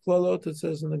 98 klalot. It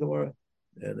says in the Gemara,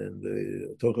 and in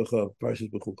the tochacha of Parshas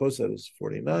Bechukos is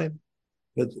 49.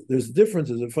 But there's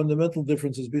differences, fundamental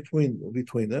differences between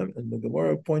them, and the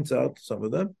Gemara points out some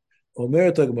of them.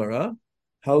 Omeret Gemara,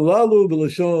 halalu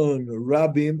b'lashon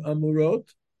rabim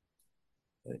amurot,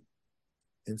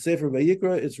 In Sefer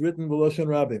Vayikra, it's written B'Loshan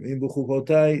Rabbeim. In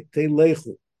B'chukotai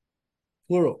Teilechu,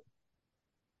 plural.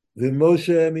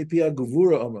 V'Moshe mipi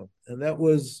agvura amam. And that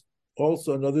was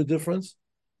also another difference,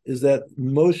 is that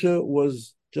Moshe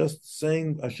was just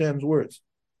saying Hashem's words.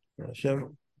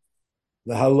 Hashem,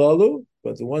 the halalu,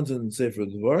 but the ones in Sefer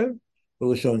Devarim,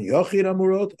 B'Lashon Yochid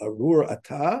Amurot, Arur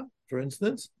Ata, for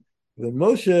instance,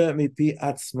 V'Moshe mipi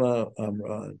atzma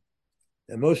amran.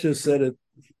 And Moshe said it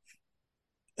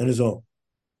on his own,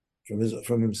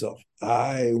 from himself.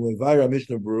 I Umevayra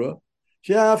Mishnah Brura.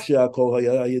 Of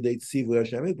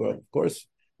course,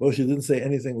 Moshe didn't say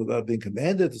anything without being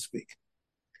commanded to speak.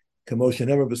 Moshe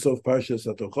never besof parshas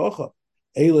hatochacha.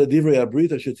 Eila divrei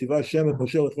abrita shetiva Hashem et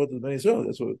Moshe lechot et bnei Yisrael.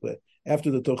 That's what we played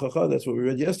after the tochacha. That's what we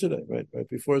read yesterday, right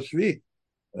before Shvi,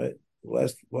 right?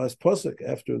 Last pasuk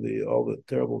after all the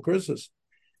terrible curses.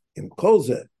 Im kol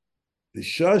zeh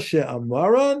v'shashe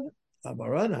amaran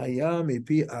hayam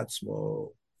mipi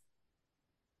atzmo.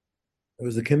 It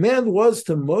was the command was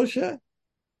to Moshe,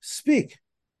 speak,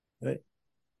 right?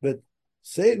 But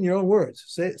say it in your own words.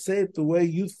 Say it the way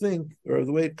you think, or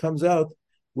the way it comes out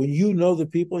when you know the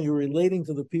people and you're relating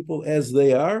to the people as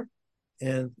they are,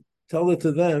 and tell it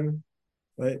to them,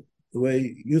 right? The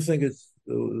way you think it's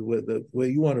the way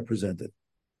you want to present it.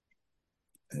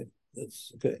 Right?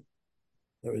 That's okay.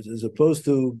 As opposed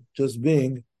to just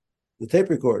being the tape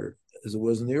recorder, as it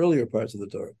was in the earlier parts of the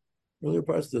Torah. Earlier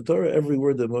parts of the Torah, every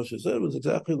word that Moshe said was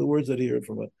exactly the words that he heard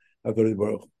from HaKadosh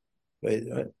Baruch Hu. Right?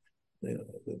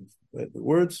 The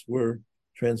words were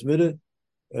transmitted,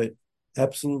 right,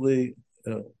 absolutely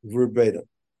verbatim,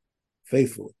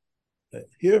 faithfully. Right?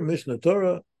 Here, Mishnah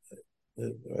Torah,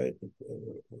 right,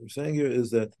 what we're saying here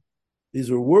is that these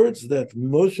are words that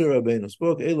Moshe Rabbeinu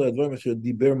spoke. Ela advar Moshe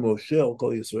diber Moshe al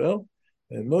kol Yisrael,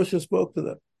 and Moshe spoke to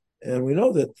them. And we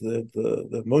know that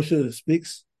Moshe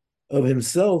speaks of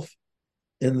himself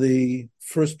in the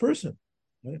first person,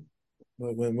 right?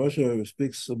 When Moshe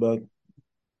speaks about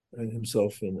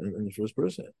himself in the first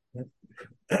person. Right?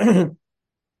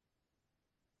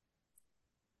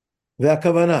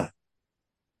 Ve'akavana,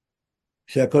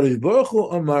 she'HaKadosh Baruch Hu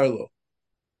amar lo,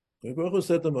 HaKadosh Baruch Hu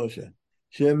said to Moshe,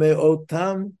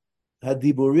 she'me'otam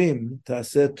hadiburim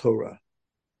ta'aseh Torah.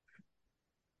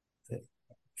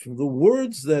 From the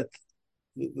words that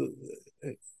we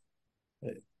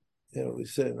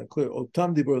say in a clear,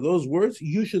 Otam Dibur, those words,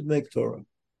 you should make Torah.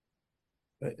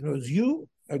 Right? In other words, you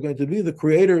are going to be the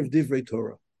creator of Divrei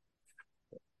Torah.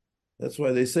 That's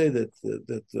why they say that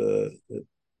the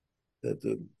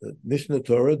Mishnah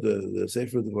Torah, the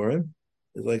Sefer Devarim,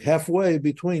 is like halfway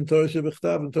between Torah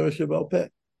Shebechtav and Torah Shebal Peh.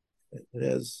 It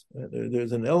has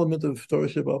there's an element of Torah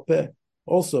Shebal Peh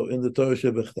also in the Torah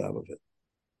Shebechtav of it.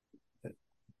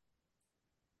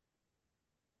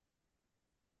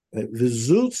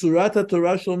 V'zu tzurat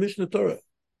Torah shel Mishnah Torah,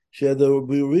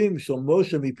 she'adaburim shel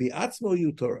Moshe mipi atzmo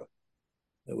yu Torah.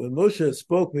 When Moshe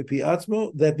spoke mipi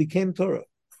atzmo, that became Torah.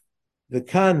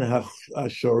 V'kan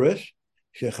hashoresh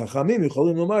shechachamim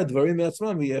yicholim lomar dvarim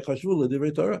me'atzmam v'yechashvu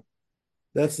l'divrei Torah.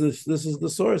 This is the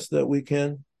source that we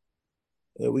can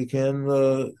say.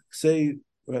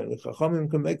 Right, the chachamim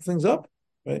can make things up.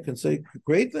 Right, can say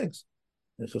great things.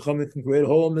 And chachamim can create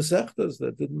whole mesechtas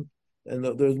that didn't. And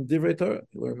there's Divrei Torah.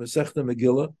 You learn Masechta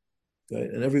Megillah, okay?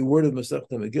 And every word of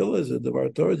Masechta Megillah is a Devar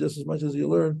Torah just as much as you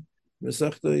learn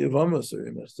Masechta Yevamos or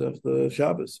Masechta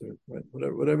Shabbos or right?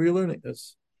 whatever you're learning.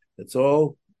 It's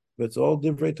all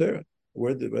Divrei Torah.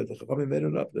 Word the Chachamim made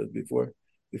it up before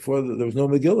there was no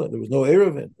Megillah, there was no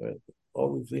Erevin. Right?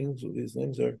 All these things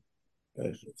are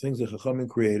things that Chachamim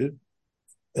created,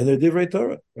 and they're Divrei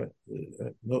Torah, right?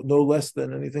 No less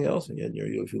than anything else. And yet,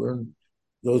 if you learn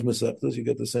those mesechtas, you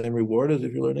get the same reward as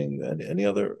if you're learning any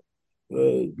other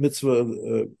mitzvah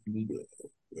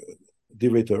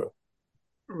divrei Torah.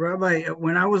 Rabbi,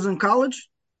 when I was in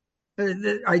college,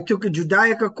 I took a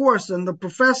Judaica course, and the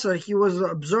professor, he was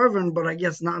observant, but I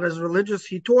guess not as religious.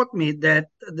 He taught me that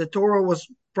the Torah was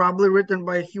probably written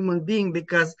by a human being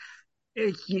because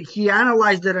he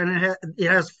analyzed it, and it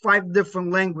has 5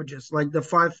 different languages, like the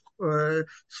 5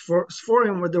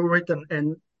 Sforim where they were written.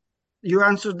 And you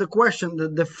answered the question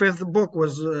that the 5th book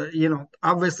was,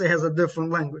 obviously has a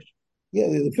different language. Yeah,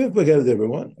 the 5th book has a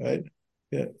different one, right?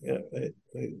 Yeah.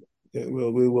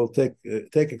 We will take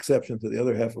exception to the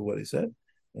other half of what he said,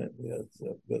 but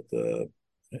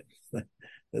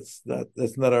that's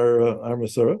not our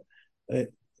Masorah, right?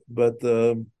 But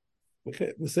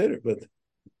okay, Seder, but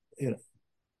we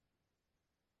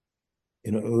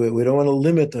don't want to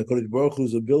limit HaKadosh Baruch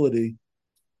Hu's ability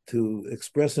to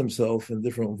express himself in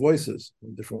different voices,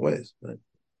 in different ways. Right?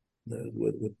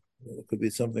 It could be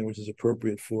something which is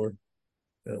appropriate for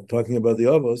talking about the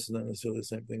avos is not necessarily the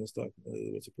same thing as talking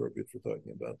what's appropriate for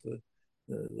talking about the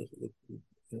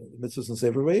mitzvahs and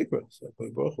Sefer Vayikra. So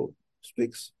Baruch Hu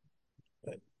speaks,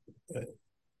 right? Right?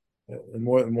 And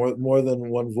more than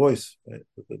one voice, right?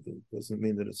 But that doesn't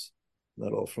mean that it's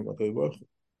not all from HaKadosh Baruch Hu.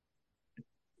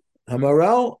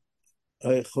 Hamaral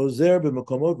chozer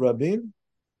b'makomot rabim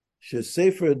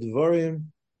shesefer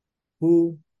dvarim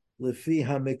hu lefi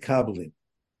hamekablim.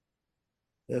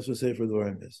 That's what Sefer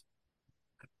Dvarim is.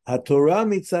 HaTorah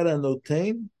mitzad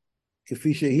hanotein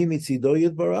k'fi shehi mitzido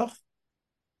yitbarach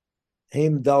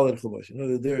heim daled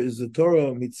chumash. There is the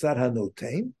Torah mitzad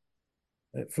hanotein,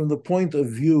 from the point of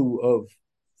view of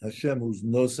Hashem, who's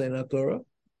nosein HaTorah,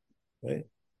 right?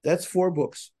 That's 4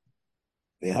 books.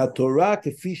 HaTorah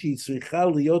k'fi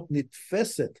sheyitzricha liot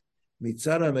nitfeset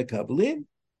mitzad hamekablim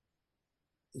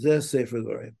zeh Sefer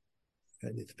Dvarim.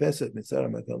 Nitfeset mitzad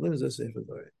hamekablim zeh Sefer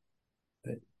Dvarim.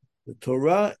 Right? The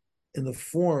Torah in the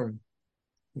form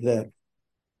that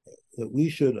we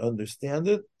should understand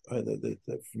it, right?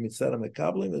 That from Mitzvah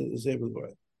Mekablim is able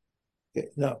to. Okay.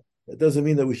 Now, that doesn't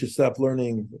mean that we should stop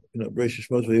learning, Bereishis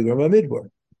Shmos V'Yigram HaMidbar,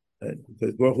 right?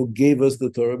 Because Baruch Hu gave us the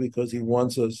Torah because He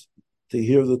wants us to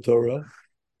hear the Torah,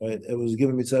 right? It was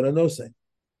given Mitzvah Nosei.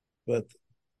 But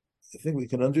I think we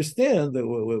can understand that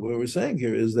what we're saying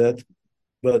here is that,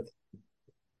 but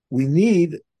we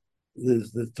need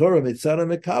the Torah Mitzvah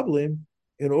Mekablim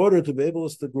in order to be able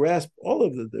to grasp all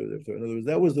of the Torah. In other words,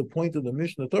 that was the point of the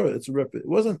Mishnah Torah. It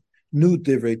wasn't new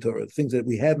Divrei Torah, things that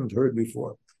we hadn't heard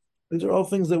before. These are all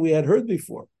things that we had heard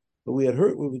before, but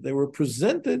they were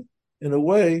presented in a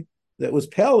way that was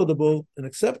palatable and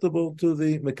acceptable to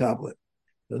the Mekablim.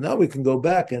 So now we can go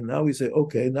back and now we say,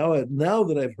 okay, now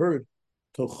that I've heard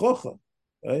Tochocha,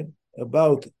 right,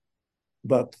 about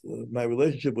my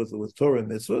relationship with Torah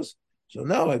and mitzvahs, so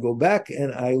now I go back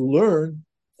and I learn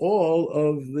all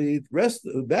of the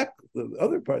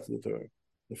other parts of the Torah,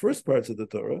 the first parts of the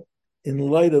Torah, in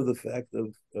light of the fact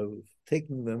of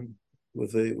taking them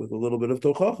with a little bit of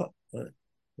tochacha. Right?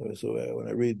 So when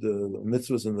I read the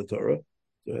mitzvahs in the Torah,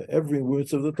 every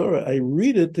mitzvah of the Torah, I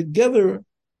read it together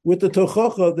with the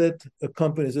tochacha that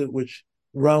accompanies it, which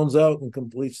rounds out and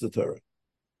completes the Torah.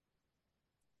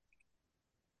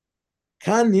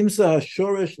 Kan nimsa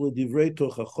hashoresh ledivrei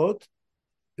tochachot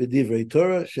b'divrei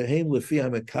Torah shehem lefi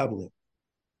hamekablim.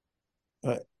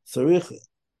 All right, tzarich.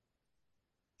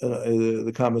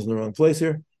 The comma's in the wrong place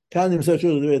here. Kan nimsa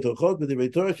hashoresh ledivrei tochachot b'divrei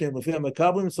Torah shehem lefi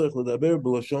hamekablim tzarich ledaber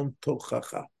b'lashon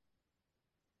tochacha.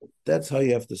 That's how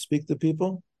you have to speak to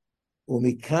people.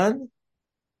 Umikan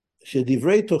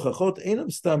shedivrei tochachot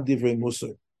einam stam divrei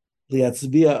musar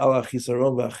liatzbiya al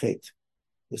achisaron v'achet.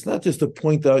 It's not just to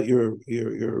point out your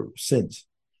sins.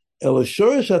 Right?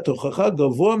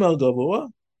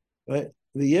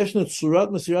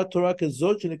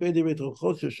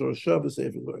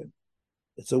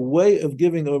 It's a way of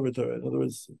giving over Torah. In other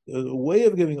words, a way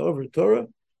of giving over Torah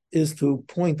is to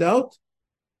point out,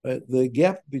 right, the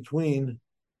gap between,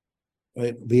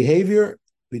 right, behavior,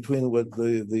 between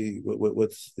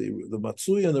what's the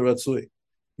matsui and the ratsui,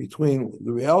 between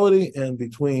the reality and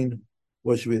between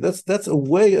what should be. That's a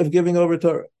way of giving over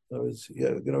Torah.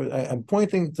 I'm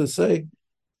pointing to say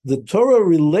the Torah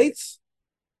relates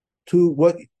to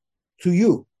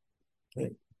you,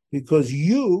 right? Because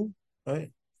you,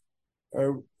 right,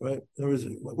 are right.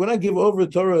 When I give over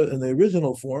Torah in the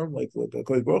original form, like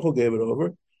HaKadosh Baruch Hu gave it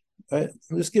over, right,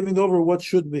 I'm just giving over what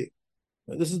should be.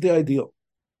 Right? This is the ideal,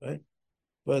 right?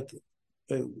 But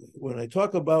when I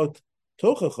talk about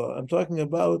tochacha, I'm talking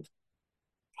about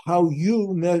how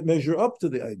you measure up to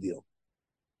the ideal.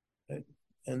 Right?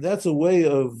 And that's a way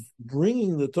of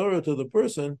bringing the Torah to the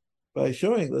person by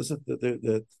showing, listen, that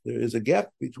there is a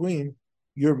gap between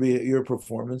your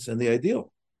performance and the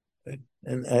ideal. Right?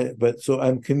 But so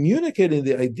I'm communicating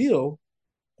the ideal,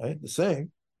 right, the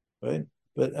same, right?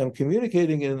 But I'm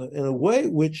communicating in a way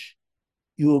which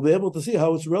you will be able to see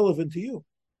how it's relevant to you.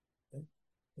 Right?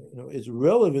 It's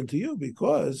relevant to you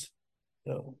because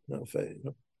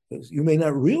you may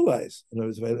not realize,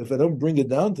 if I don't bring it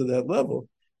down to that level,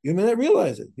 you may not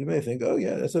realize it. You may think, oh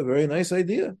yeah, that's a very nice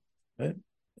idea, right?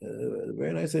 A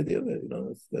very nice idea.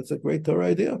 That's a great Torah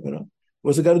idea.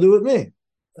 What's it got to do with me?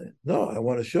 Right? No, I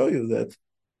want to show you that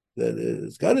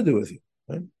it's got to do with you,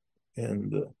 right?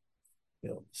 And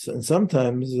and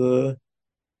sometimes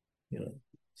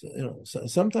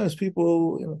sometimes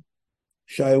people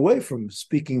shy away from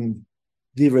speaking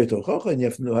divrei tochacha, and you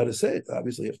have to know how to say it.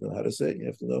 Obviously, you have to know how to say it. You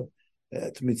have to know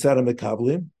to mitzvah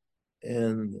mekablim,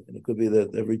 and it could be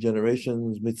that every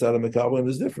generation's mitzvah mekablim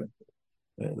is different.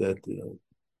 That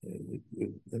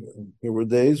there were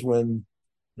days when,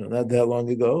 not that long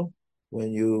ago,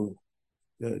 when you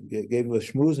gave him a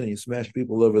schmooze and he smashed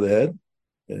people over the head,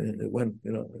 and it went,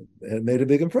 it made a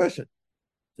big impression.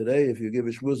 Today, if you give a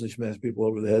schmooze and smash people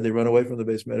over the head, they run away from the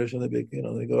base medrash and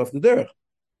they go off the derech,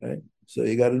 right? So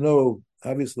you got to know,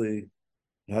 obviously,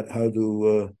 how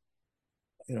to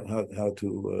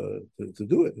to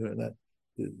do it. Not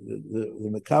the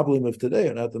Mekablim of today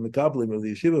are not the Mekablim of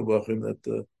the yeshiva bachrim that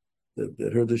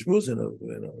heard the shmuzin of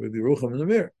Rabbi Rucham in the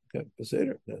mirror. Okay, that's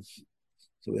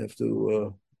so we have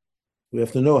to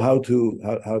know how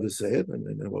to say it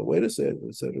and what way to say it,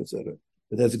 etc., etc.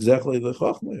 But that's exactly the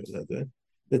chachma of that.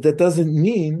 That doesn't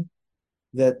mean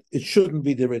that it shouldn't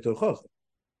be divrei tochacha.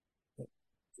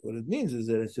 What it means is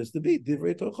that it's just to be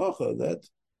divrei tochacha. That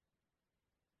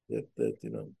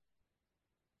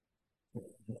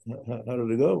how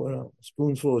did it go? A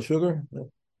spoonful of sugar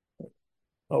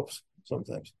helps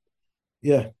sometimes.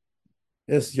 Yeah.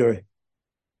 Yes, Jory.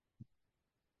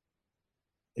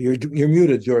 You're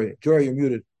muted, Jory. Jory, you're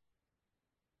muted.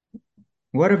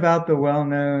 What about the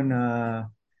well-known, I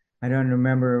don't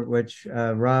remember which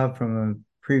Rav from a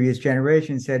previous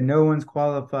generation said, no one's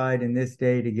qualified in this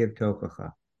day to give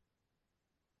tochacha.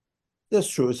 That's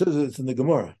true. It says it's in the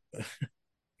Gemara. Okay,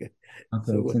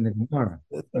 so, it's in the Gemara.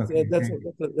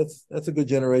 That's a good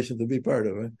generation to be part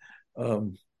of, right?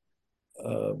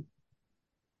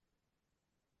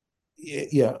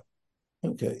 Yeah.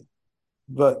 Okay.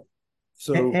 But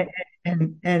so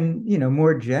and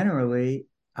more generally,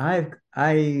 I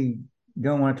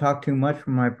don't want to talk too much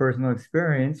from my personal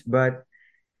experience, but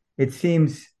it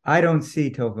seems I don't see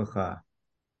tochacha.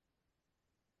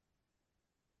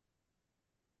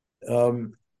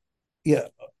 Yeah.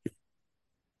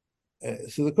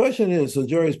 So the question is, so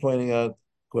Jerry's pointing out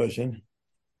question.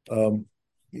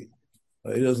 He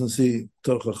doesn't see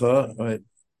tochacha, right?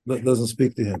 That doesn't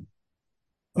speak to him.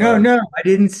 No, I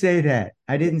didn't say that.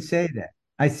 I didn't say that.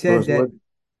 I said that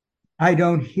I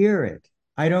don't hear it.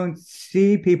 I don't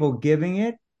see people giving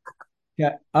it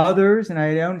to others, and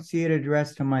I don't see it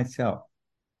addressed to myself.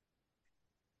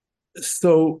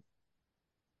 So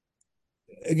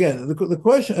again, the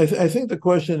question, I think the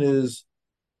question is,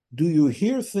 do you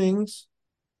hear things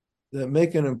that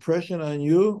make an impression on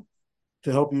you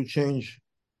to help you change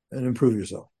and improve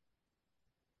yourself?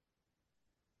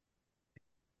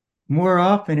 More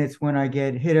often, it's when I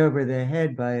get hit over the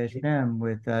head by Hashem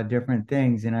with different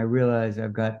things, and I realize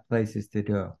I've got places to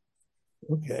go.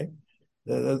 Okay,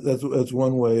 that's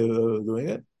one way of doing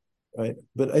it, right?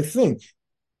 But I think,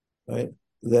 right,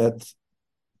 that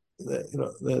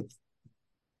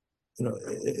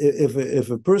if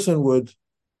a person would,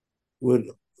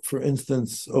 for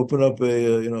instance, open up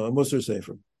a Musar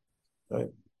Sefer, right,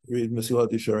 read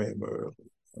Mesilat Yesharim or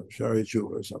Shari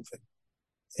Tshuva or something,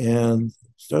 and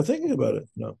start thinking about it,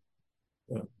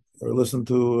 or listen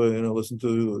to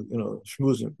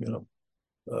shmuzim,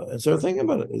 and start thinking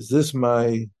about it. Is this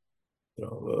my,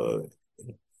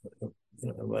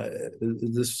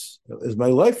 is my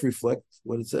life reflect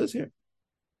what it says here?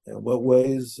 And what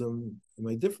ways am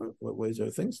I different? What ways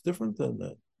are things different than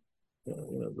that?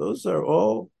 Those are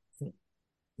all.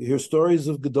 You hear stories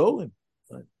of Gedolim,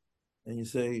 right? And you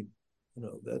say,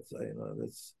 that's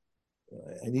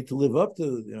I need to live up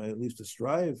to, at least to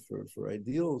strive for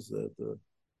ideals that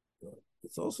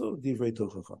it's also divrei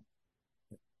tochacha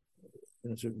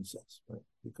in a certain sense, right?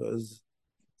 Because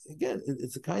again,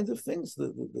 it's the kinds of things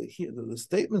the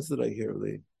statements that I hear,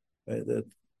 that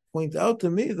point out to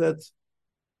me that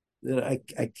I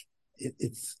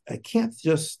can't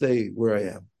just stay where I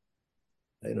am.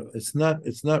 It's not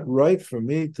right for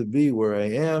me to be where I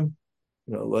am,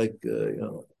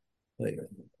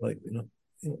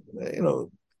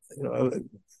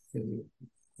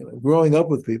 growing up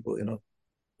with people,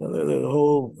 the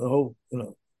whole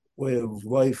way of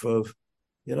life of,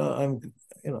 I don't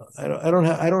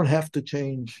have to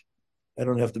change, I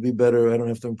don't have to be better, I don't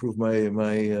have to improve my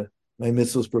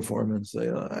mitzvah's performance.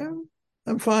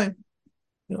 I'm fine.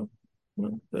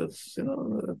 That's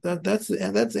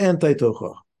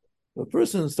anti-tocha. The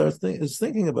person is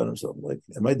thinking about himself, like,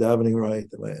 am I davening right?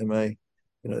 Am I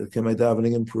can my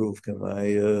davening improve? Can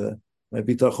my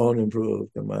bitachon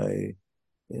improve? Can my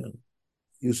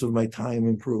use of my time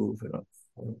improve?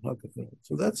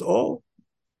 So that's all.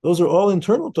 Those are all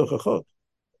internal tochachot.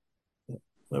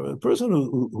 A person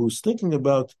who's thinking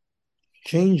about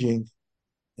changing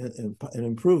and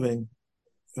improving,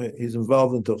 he's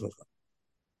involved in tochacha.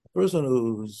 A person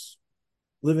who's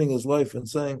living his life and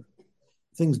saying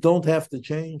things don't have to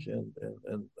change, and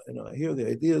I hear the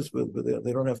ideas, but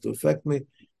they don't have to affect me.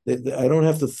 I don't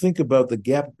have to think about the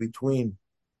gap between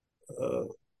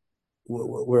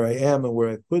where I am and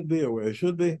where I could be or where I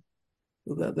should be.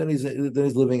 Then he's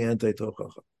living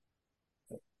anti-tochacha.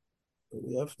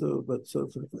 we have to, but so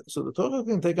the Torah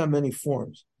can take on many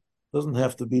forms. It doesn't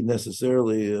have to be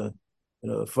necessarily a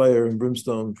fire and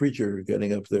brimstone preacher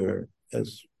getting up there and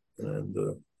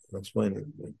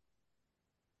explaining.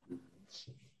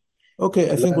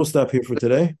 Okay, I think we'll stop here for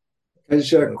today. Can I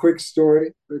share a quick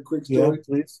story? Very quick story. Yeah,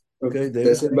 please. Okay,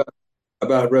 They say David.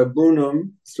 about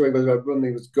Rabbeim. Story about Rabbeim.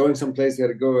 He was going someplace. He had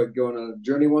to go on a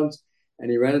journey once, and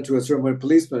he ran into a certain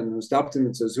policeman who stopped him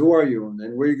and says, "Who are you?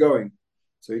 And where are you going?"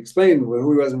 So he explained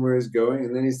who he was and where he's going,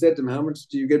 and then he said to him, "How much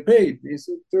do you get paid?" And he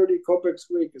said, 30 kopecks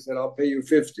a week. He said, "I'll pay you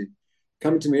 50.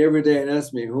 Come to me every day and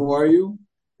ask me, who are you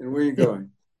and where are you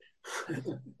going?"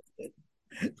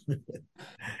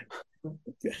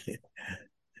 Okay.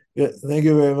 Good. Thank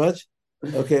you very much.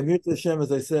 Okay, Mirza Hashem,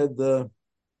 as I said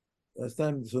last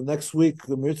time, so next week,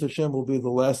 the Mirza Hashem will be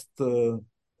the last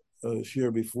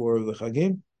shir before the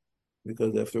Chagim,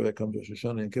 because after that comes Rosh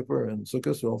Hashanah and Kippur and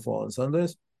Sukkot, so all fall on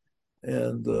Sundays.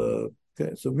 And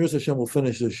okay, so Mirza Hashem will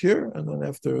finish this year, and then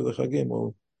after the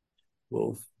Chagim,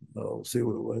 we'll see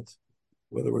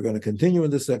whether we're going to continue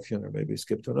in this section or maybe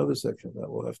skip to another section. That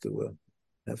we'll have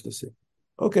to see.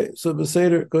 Okay, so the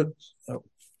Seder, good.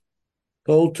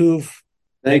 Kol Tuv.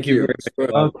 Thank you.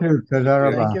 All too. Toda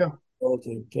rabah. Thank you. Kol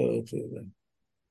Tuv.